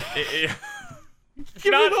 Give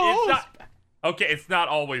me the holes. Okay, it's not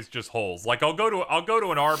always just holes. Like I'll go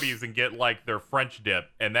to an Arby's and get like their French dip,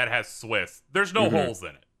 and that has Swiss. There's no holes in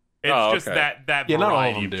it. It's just that Yeah, not all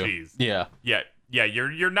of variety them of do. cheese. Yeah. Yeah.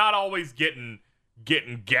 You're not always getting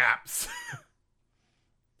gaps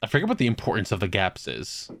I forget what the importance of the gaps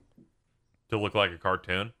is. to look like a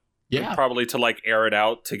cartoon. Yeah. Probably to like air it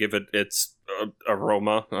out to give it its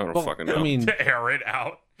aroma. I don't Well, fucking know. I mean, To air it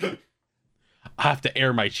out. I have to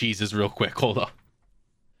air my cheeses real quick. Hold on.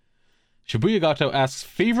 Shibuya Gato asks,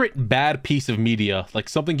 favorite bad piece of media, like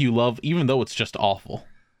something you love even though it's just awful.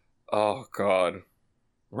 Oh God,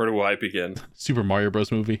 where do I begin? Super Mario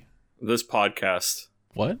Bros. Movie. This podcast.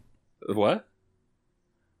 What? What?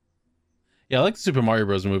 Yeah, I like the Super Mario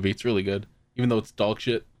Bros. Movie. It's really good, even though it's dog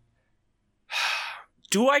shit.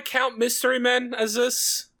 Do I count Mystery Men as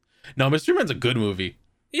this? No, Mystery Man's a good movie.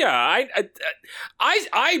 Yeah,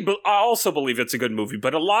 I also believe it's a good movie,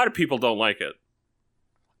 but a lot of people don't like it.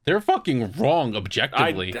 They're fucking wrong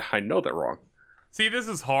objectively. I know they're wrong. See, this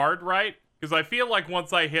is hard, right? Because I feel like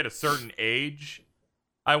once I hit a certain age,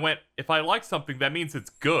 I went, if I like something, that means it's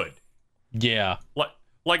good. Yeah.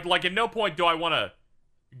 Like at no point do I want to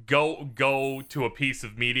go to a piece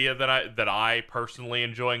of media that I personally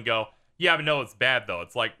enjoy and go, yeah, but no, it's bad though.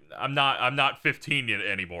 It's like I'm not 15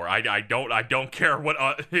 anymore. I don't care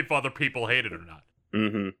what if other people hate it or not.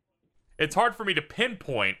 Mm-hmm. It's hard for me to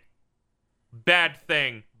pinpoint bad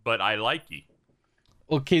thing, but I like it.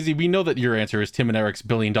 Well, KZ, we know that your answer is Tim and Eric's $1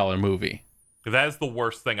 billion movie. That is the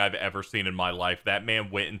worst thing I've ever seen in my life. That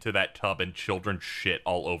man went into that tub and children shit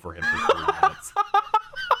all over him for 3 minutes.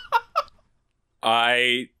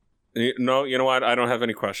 No, you know what? I don't have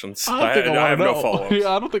any questions. I have no follow-ups. Yeah,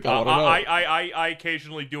 I don't think I want to know. I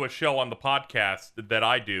occasionally do a show on the podcast that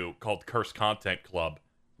I do called Curse Content Club,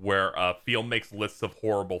 where Field makes lists of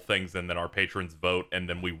horrible things and then our patrons vote and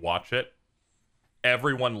then we watch it.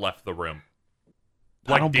 Everyone left the room.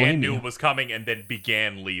 I don't Dan blame knew you. it was coming and then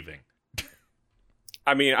began leaving.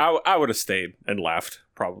 I mean, I would have stayed and laughed,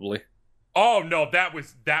 probably. Oh no, that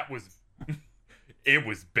was it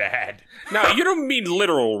was bad. Now, you don't mean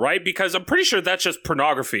literal, right? Because I'm pretty sure that's just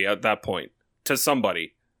pornography at that point to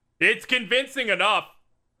somebody. It's convincing enough.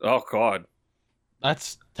 Oh God.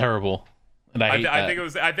 That's terrible. And I hate that.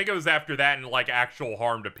 I think it was after that and like actual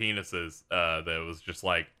harm to penises that it was just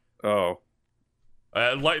like Oh.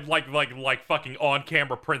 like fucking on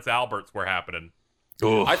camera Prince Alberts were happening.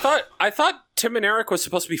 I thought Tim and Eric was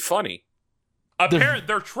supposed to be funny. Apparently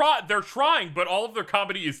they're trying, but all of their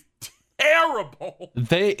comedy is terrible.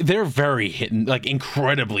 They're very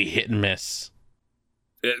incredibly hit and miss.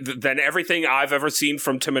 Then everything I've ever seen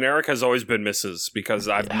from Tim and Eric has always been misses because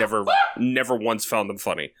I've never once found them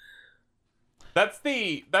funny. That's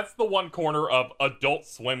the one corner of Adult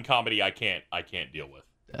Swim comedy I can't deal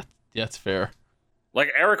with. That's fair. Like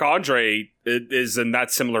Eric Andre is in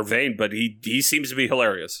that similar vein, but he seems to be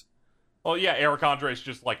hilarious. Well, yeah, Eric Andre is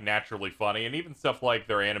just like naturally funny, and even stuff like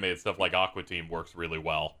their animated stuff like Aqua Team works really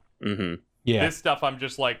well. Mm-hmm. Yeah. This stuff, I'm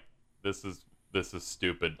just like, this is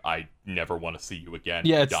stupid. I never want to see you again.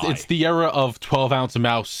 Yeah, Die. it's the era of 12 Ounce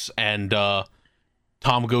Mouse and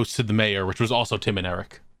Tom Goes to the Mayor, which was also Tim and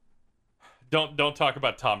Eric. Don't talk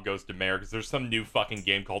about Tom Goes to Mayor, because there's some new fucking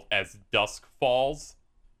game called As Dusk Falls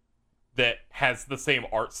that has the same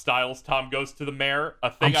art style as Tom Goes to the Mayor.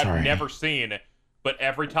 A thing I've never seen, but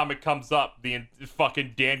every time it comes up, the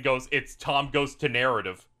fucking Dan goes, it's Tom Goes to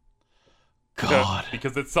Narrative. God.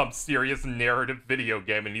 Because it's some serious narrative video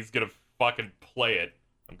game, and he's gonna fucking play it.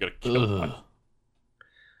 I'm gonna kill him.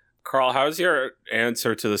 Carl, how's your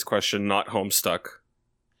answer to this question not Homestuck?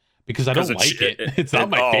 Because I don't like it. It's not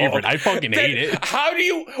my favorite. I fucking hate it. How do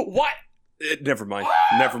you... What? Never mind.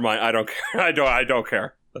 Never mind. I don't care. I don't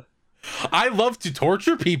care. I love to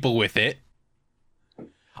torture people with it.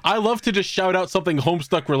 I love to just shout out something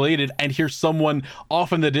Homestuck related and hear someone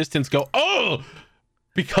off in the distance go, "Oh!"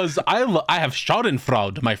 Because I have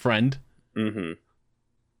Schadenfreude, my friend. Mm-hmm.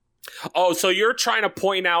 Oh, so you're trying to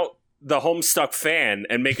point out the Homestuck fan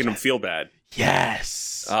and making him feel bad.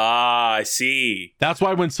 Yes. Ah, I see. That's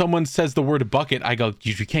why when someone says the word bucket, I go,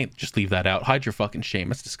 you can't just leave that out. Hide your fucking shame.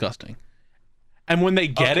 That's disgusting. And when they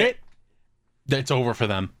get it, it's over for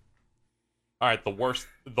them. All right,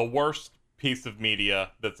 the worst piece of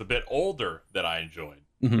media that's a bit older that I enjoyed.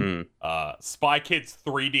 Spy Kids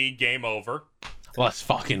 3D Game Over. Let's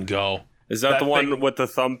fucking go. Is that That the one thing- with the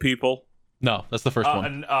thumb people? No, that's the first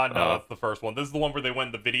one. No, that's the first one. This is the one where they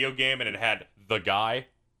went the video game and it had the guy.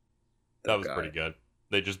 That was guy. pretty good.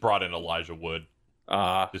 They just brought in Elijah Wood.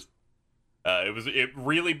 Ah. It was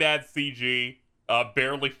really bad CG.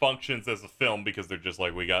 Barely functions as a film because they're just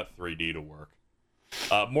like, we got 3D to work.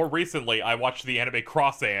 More recently, I watched the anime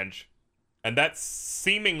Cross Ange, and that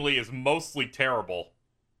seemingly is mostly terrible,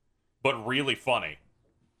 but really funny.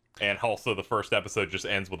 And also, the first episode just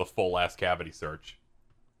ends with a full ass cavity search,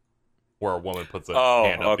 where a woman puts a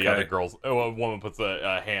hand up the other girl's. A woman puts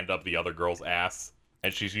a hand up the other girl's ass,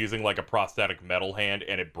 and she's using like a prosthetic metal hand,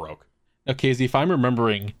 and it broke. Now, Casey, if I'm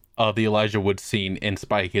remembering the Elijah Wood scene in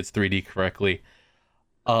Spy Kids 3D correctly,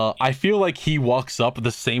 I feel like he walks up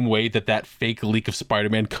the same way that fake leak of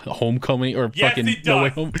Spider-Man Homecoming or Yes, fucking he No Way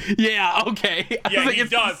does. Home. Yeah, okay. I Yeah, was like, he it's-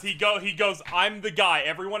 does. He goes, I'm the guy.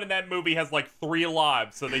 Everyone in that movie has like 3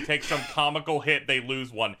 lives, so they take some comical hit, they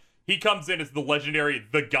lose one. He comes in as the legendary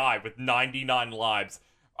The Guy with 99 lives.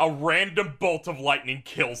 A random bolt of lightning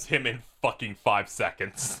kills him in fucking 5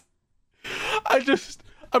 seconds.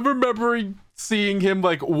 I'm remembering seeing him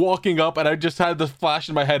like walking up, and I just had this flash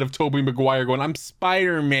in my head of Tobey Maguire going, "I'm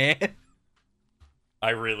Spider-Man."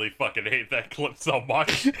 I really fucking hate that clip so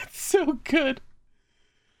much. It's so good.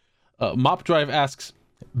 Mop Drive asks,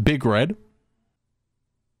 Big Red?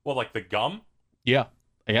 Well, like the gum? Yeah,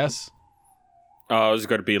 I guess. It was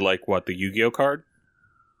going to be like, what, the Yu-Gi-Oh card?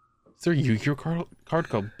 Is there a Yu-Gi-Oh card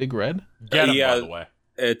called Big Red? Get him, yeah. by the way.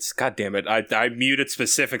 It's, God damn it. I muted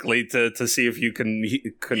specifically to see if you couldn't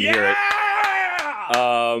hear it.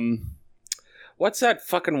 What's that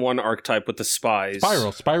fucking one archetype with the spies?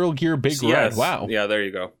 Spiral Gear Big Yes. Red. Wow. Yeah, there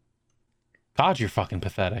you go. God, you're fucking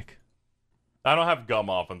pathetic. I don't have gum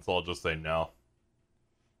often, so I'll just say no.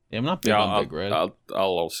 Yeah, I'm not big Yeah, on Big Red. I'll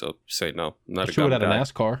also say no. I'm not a Shoot gum at a guy.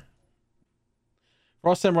 NASCAR.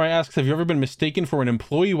 Ross Samurai asks, have you ever been mistaken for an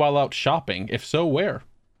employee while out shopping? If so, where?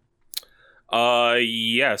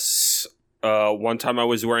 Yes. One time I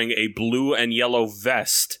was wearing a blue and yellow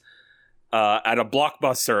vest at a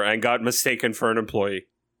Blockbuster and got mistaken for an employee.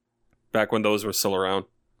 Back when those were still around.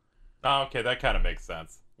 Oh, okay, that kind of makes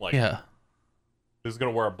sense. Like, Yeah. who's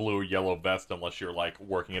gonna wear a blue or yellow vest unless you're like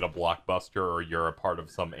working at a Blockbuster or you're a part of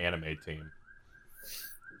some anime team?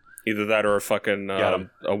 Either that or a fucking Get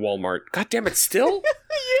 'em. a Walmart. God damn it, still?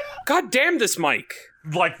 Yeah. God damn this mic.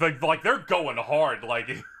 Like they're going hard. Like,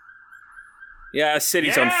 Yeah, the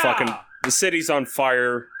city's on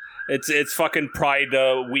fire. It's fucking Pride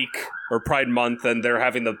week or Pride month, and they're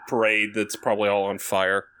having the parade that's probably all on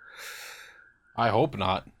fire. I hope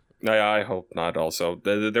not. I hope not. Also,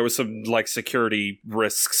 there was some like security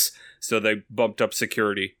risks, so they bumped up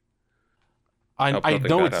security. I nothing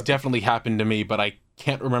know bad it's happened. definitely happened to me, but I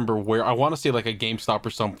can't remember where. I want to say like a GameStop or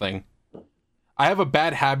something. I have a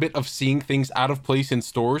bad habit of seeing things out of place in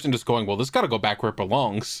stores and just going, well, this got to go back where it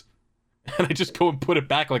belongs. And I just go and put it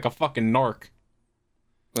back like a fucking narc.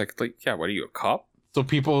 Like yeah, what are you, a cop? So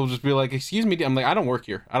people will just be like, excuse me. I'm like, I don't work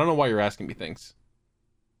here. I don't know why you're asking me things.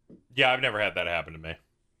 yeah, I've never had that happen to me.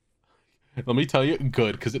 Let me tell you,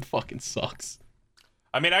 good, because it fucking sucks.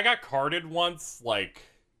 I mean, I got carded once, like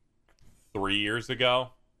 3 years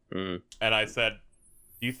ago, Mm. and I said,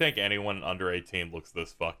 "Do you think anyone under 18 looks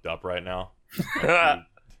this fucked up right now?" Like,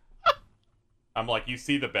 I'm like, you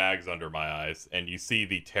see the bags under my eyes, and you see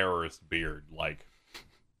the terrorist beard. Like,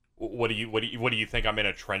 what do you think? I'm in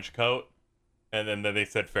a trench coat? And then they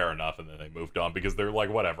said, "Fair enough," and then they moved on because they're like,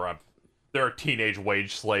 whatever. They're a teenage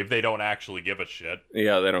wage slave. They don't actually give a shit.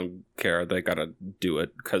 Yeah, they don't care. They gotta do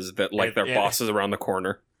it because their Yeah. boss is around the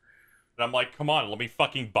corner. And I'm like, come on, let me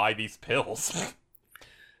fucking buy these pills.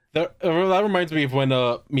 That reminds me of when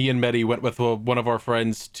me and Medi went with one of our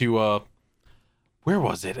friends to where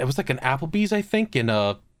was it? It was like an Applebee's, I think, in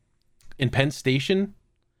Penn Station.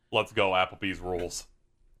 Let's go, Applebee's rules.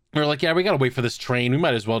 We were like, yeah, we gotta wait for this train. We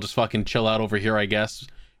might as well just fucking chill out over here, I guess.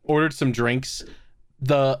 Ordered some drinks.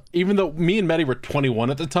 Even though me and Medi were 21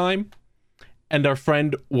 at the time, and our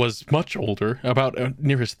friend was much older, about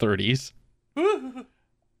near his 30s,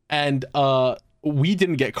 and we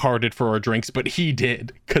didn't get carded for our drinks, but he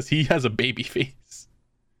did because he has a baby face.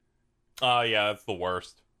 Oh, yeah, that's the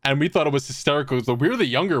worst. And we thought it was hysterical. So we're the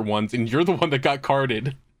younger ones, and you're the one that got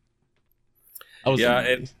carded.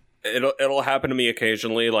 Yeah, it'll happen to me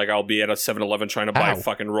occasionally. Like I'll be at a 7-Eleven trying to buy Ow.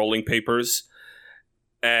 fucking rolling papers,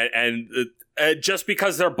 and just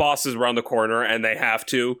because their boss is around the corner and they have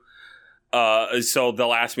to, so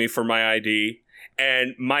they'll ask me for my ID,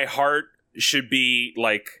 and my heart should be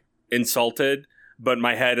like insulted, but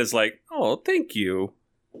my head is like, oh, thank you.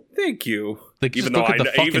 They could Even just though look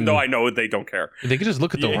at the even though I know they don't care. They could just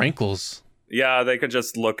look at the wrinkles. Yeah, they could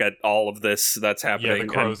just look at all of this that's happening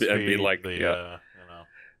and be like, you yeah. know,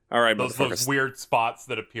 All right, those weird spots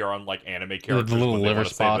that appear on like anime characters. The little when they liver wanna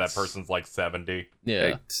say that spots. person's like 70. Yeah.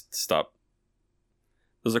 Hey, stop.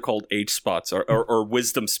 Those are called age spots or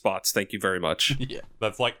wisdom spots. Thank you very much. Yeah.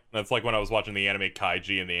 That's like when I was watching the anime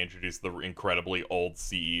Kaiji and they introduced the incredibly old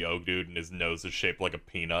CEO dude and his nose is shaped like a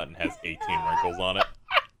peanut and has 18 wrinkles on it.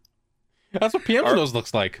 That's what PM's nose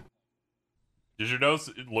looks like. Does your nose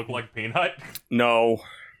look like peanut? No.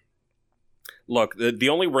 Look, the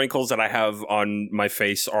only wrinkles that I have on my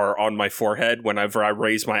face are on my forehead whenever I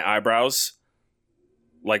raise my eyebrows.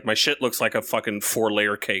 Like, my shit looks like a fucking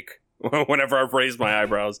 4-layer cake whenever I've raised my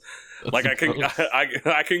eyebrows. Like,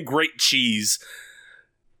 I can grate cheese.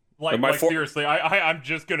 Like seriously, I'm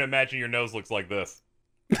just gonna imagine your nose looks like this.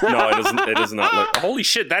 No, it doesn't. It does not look. Holy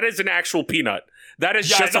shit, that is an actual peanut. That is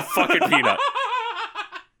just a fucking peanut.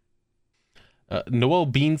 Noel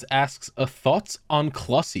Beans asks, thoughts on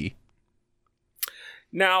Clussy?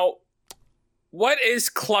 Now, what is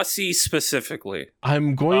Clussy specifically?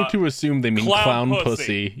 I'm going to assume they mean clown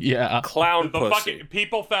pussy. Yeah. Clown The pussy. fucking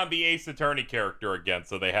people found the Ace Attorney character again,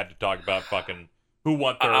 so they had to talk about fucking who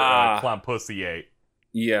want their clown pussy ate.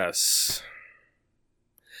 Yes.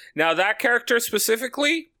 Now, that character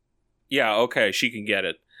specifically, yeah, okay, she can get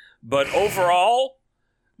it. But overall,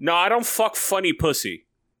 no, I don't fuck funny pussy.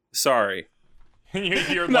 Sorry.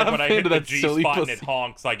 You're Not like, a when I fan hit of the that G silly spot and pussy. it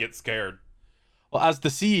honks, I get scared. Well, as the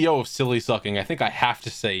CEO of Silly Sucking, I think I have to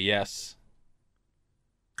say yes.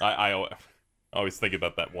 I always think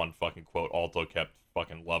about that one fucking quote Alto kept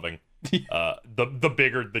fucking loving. The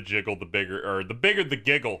bigger the jiggle, the bigger the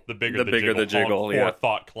giggle, the bigger the jiggle. Yeah.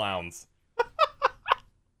 Forethought clowns. I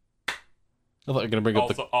thought you were gonna bring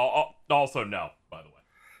up Also no, by the way.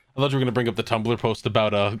 I thought you were gonna bring up the Tumblr post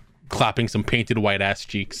about clapping some painted white ass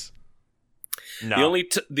cheeks. No.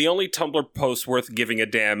 The only Tumblr post worth giving a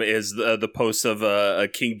damn is the post of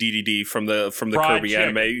King DDD from the Fried Kirby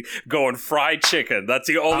chicken. anime going fried chicken. That's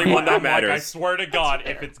the only one that I'm matters. Like, I swear to God,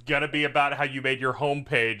 if it's gonna be about how you made your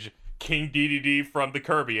homepage, King DDD from the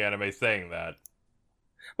Kirby anime saying that.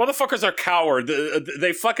 Motherfuckers are coward.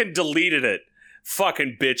 They fucking deleted it.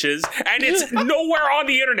 Fucking bitches. And it's nowhere on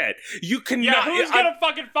the internet. You cannot. Yeah, who's gonna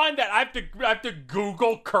fucking find that? I have to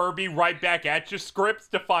Google Kirby right back at you scripts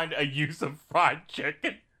to find a use of fried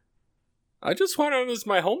chicken. I just want it as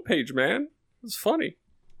my homepage, man. It's funny.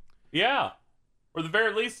 Yeah. Or the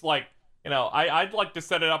very least, like, you know, I'd like to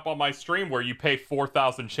set it up on my stream where you pay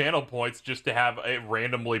 4,000 channel points just to have it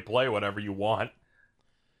randomly play whenever you want.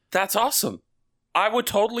 That's awesome. I would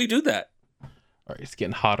totally do that. All right, it's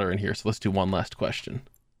getting hotter in here, so let's do one last question.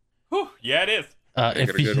 Whew, yeah, it is. I got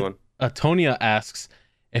a good one. Tonya asks,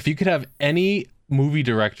 if you could have any movie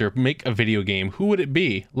director make a video game, who would it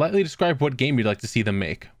be? Lightly describe what game you'd like to see them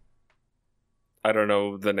make. I don't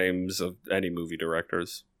know the names of any movie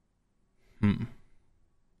directors.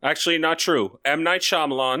 Actually, not true. M. Night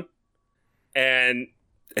Shyamalan, and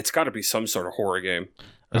it's got to be some sort of horror game.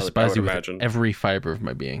 I despise you imagine. with every fiber of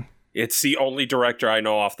my being. It's the only director I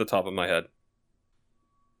know off the top of my head.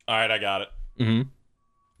 All right, I got it. Mm-hmm.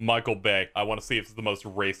 Michael Bay. I want to see if it's the most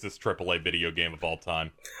racist AAA video game of all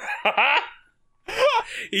time.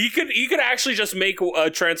 He could actually just make a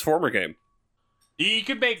Transformer game. He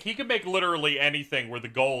could make literally anything where the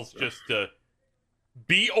goal is just to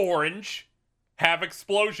be orange, have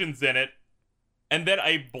explosions in it, and then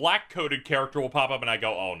a black-coded character will pop up and I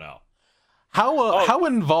go, oh no. How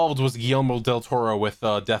involved was Guillermo del Toro with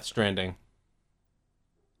Death Stranding?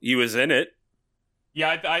 He was in it.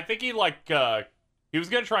 Yeah, I think he was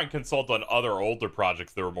gonna try and consult on other older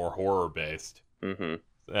projects that were more horror based. Mm-hmm.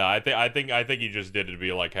 Yeah, I think he just did it to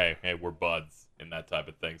be like, hey, we're buds in that type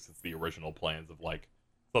of thing, since the original plans of like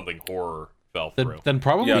something horror fell through. Then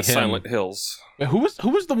probably him. Silent Hills. Who was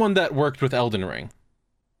the one that worked with Elden Ring?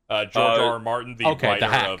 George R. R. Martin, the okay, writer the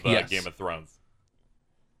hack, of yes. Game of Thrones.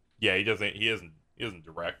 Yeah, he isn't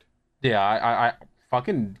direct. Yeah, I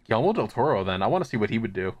fucking Guillermo del Toro. Then I want to see what he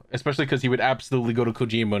would do, especially because he would absolutely go to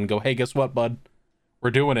Kojima and go, "Hey, guess what, bud?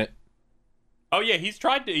 We're doing it." Oh yeah, he's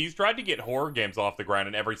tried to get horror games off the ground,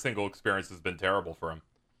 and every single experience has been terrible for him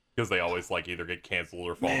because they always like either get canceled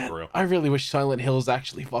or fall through. I really wish Silent Hills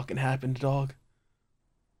actually fucking happened, dog.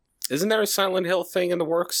 Isn't there a Silent Hill thing in the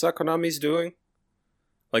works that Konami's doing?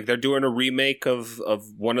 Like they're doing a remake of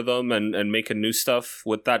one of them and making new stuff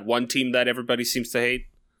with that one team that everybody seems to hate.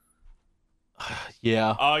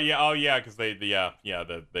 Yeah. Oh yeah, because they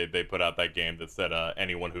put out that game that said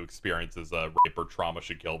anyone who experiences rape or trauma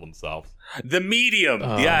should kill themselves. The Medium.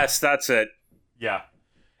 Yes, that's it. Yeah.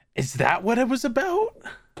 Is that what it was about?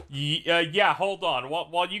 Yeah, hold on.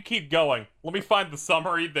 While you keep going, let me find the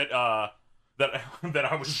summary that that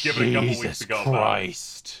I was given a couple weeks ago.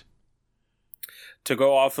 Christ. To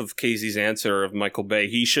go off of Casey's answer of Michael Bay,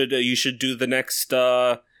 you should do the next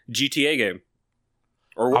GTA game.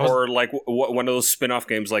 Or like one of those spin-off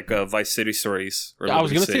games like Vice City Stories. Or I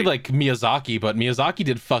was going to say like Miyazaki, but Miyazaki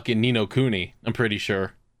did fucking Ni no Kuni, I'm pretty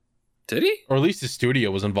sure. Did he? Or at least his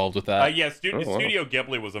studio was involved with that. Yeah, Studio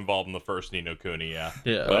Ghibli was involved in the first Ni no Kuni, yeah.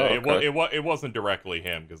 Yeah. But it wasn't directly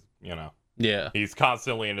him, because, Yeah. he's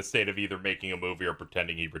constantly in a state of either making a movie or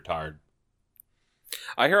pretending he retired.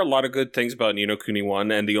 I hear a lot of good things about Ni no Kuni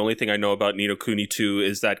 1, and the only thing I know about Ni no Kuni 2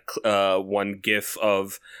 is that one gif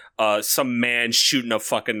of some man shooting a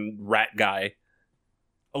fucking rat guy.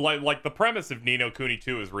 Like the premise of Ni no Kuni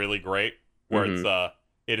 2 is really great, where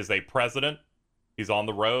it is a president, he's on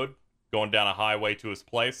the road, going down a highway to his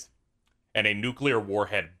place, and a nuclear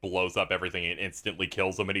warhead blows up everything and instantly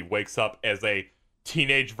kills him, and he wakes up as a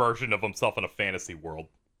teenage version of himself in a fantasy world.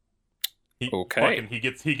 He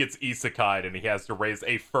gets isekai'd, and he has to raise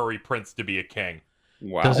a furry prince to be a king.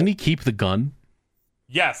 Wow. Doesn't he keep the gun?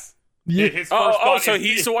 Yes. Yeah. His first so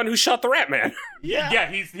he's the one who shot the rat man.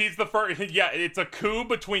 Yeah, he's the first. Yeah, it's a coup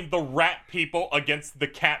between the rat people against the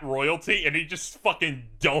cat royalty, and he just fucking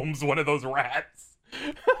domes one of those rats.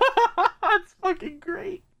 That's fucking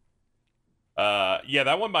great. Yeah,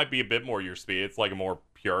 that one might be a bit more your speed. It's like a more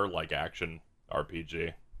pure like action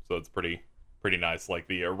RPG, so it's pretty nice. Like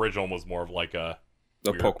the original was more of like a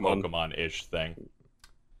Pokemon-ish thing.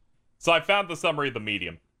 So I found the summary of The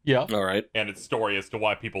Medium. Yeah. All right. And its story as to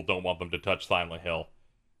why people don't want them to touch Silent Hill.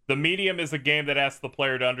 The Medium is a game that asks the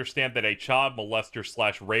player to understand that a child molester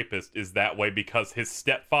 / rapist is that way because his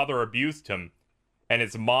stepfather abused him, and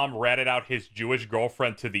his mom ratted out his Jewish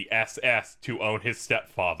girlfriend to the SS to own his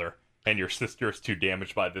stepfather, and your sister is too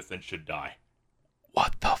damaged by this and should die.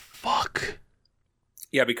 What the fuck?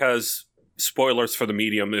 Yeah, because spoilers for The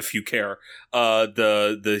Medium if you care.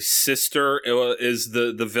 The sister is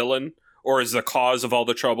the villain, or is the cause of all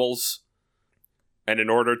the troubles, and in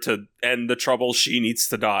order to end the troubles, she needs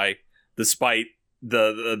to die, despite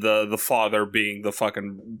the father being the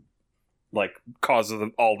fucking like cause of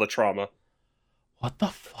all the trauma. What the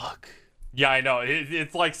fuck? Yeah, I know.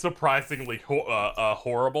 It's like surprisingly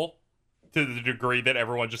horrible, to the degree that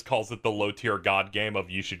everyone just calls it the low-tier God game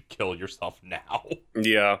of you should kill yourself now.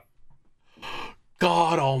 Yeah.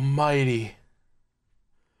 God almighty.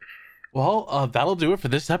 Well, that'll do it for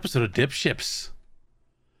this episode of Dip Ships.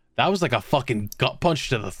 That was like a fucking gut punch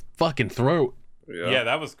to the fucking throat. Yeah,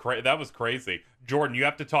 that was crazy. Jordan, you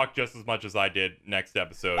have to talk just as much as I did next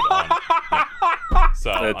episode.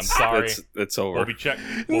 So I'm sorry. It's over. We'll be checking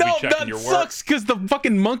your work. That sucks because the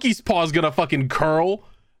fucking monkey's paw's gonna fucking curl,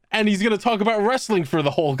 and he's gonna talk about wrestling for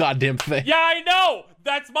the whole goddamn thing. Yeah, I know.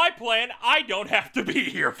 That's my plan. I don't have to be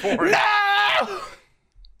here for it. No!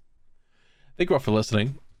 Thank you all for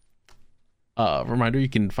listening. Reminder, you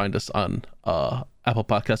can find us on Apple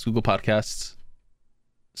Podcasts, Google Podcasts,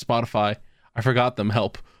 Spotify. I forgot them.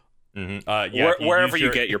 Help. Mm-hmm. Yeah, wherever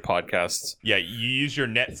you get your podcasts. Yeah, you use your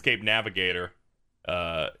Netscape navigator.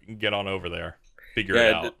 Get on over there. Figure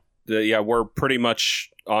it out. Yeah, we're pretty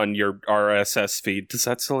much on your RSS feed. Does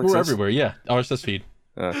that still exist? We're everywhere. Yeah, RSS feed.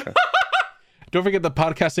 Okay. Don't forget that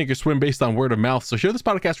podcasting can swim based on word of mouth. So share this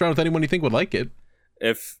podcast around with anyone you think would like it.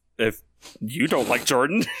 If you don't like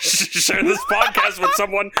Jordan, share this podcast with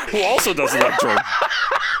someone who also doesn't like Jordan.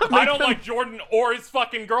 I don't like Jordan or his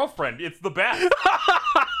fucking girlfriend. It's the best.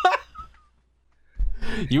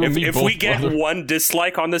 If we get one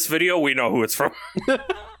dislike on this video, we know who it's from.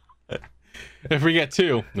 If we get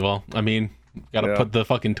two, well, I mean, gotta put the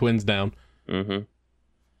fucking twins down. Mm-hmm.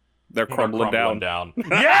 They're crumbling down.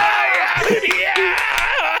 Yeah!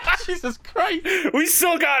 Jesus Christ. We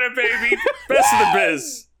still got it, baby. Best of the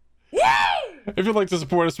biz. If you'd like to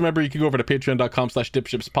support us, remember you can go over to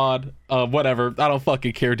patreon.com/dipshipspod. Whatever. I don't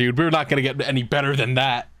fucking care, dude. We're not gonna get any better than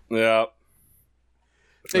that. Yeah.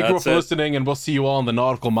 Thank you all for listening, and we'll see you all in the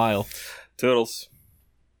nautical mile. Toodles.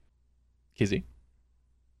 Kizzy.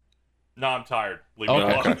 No, I'm tired. Leave me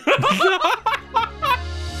alone. Okay.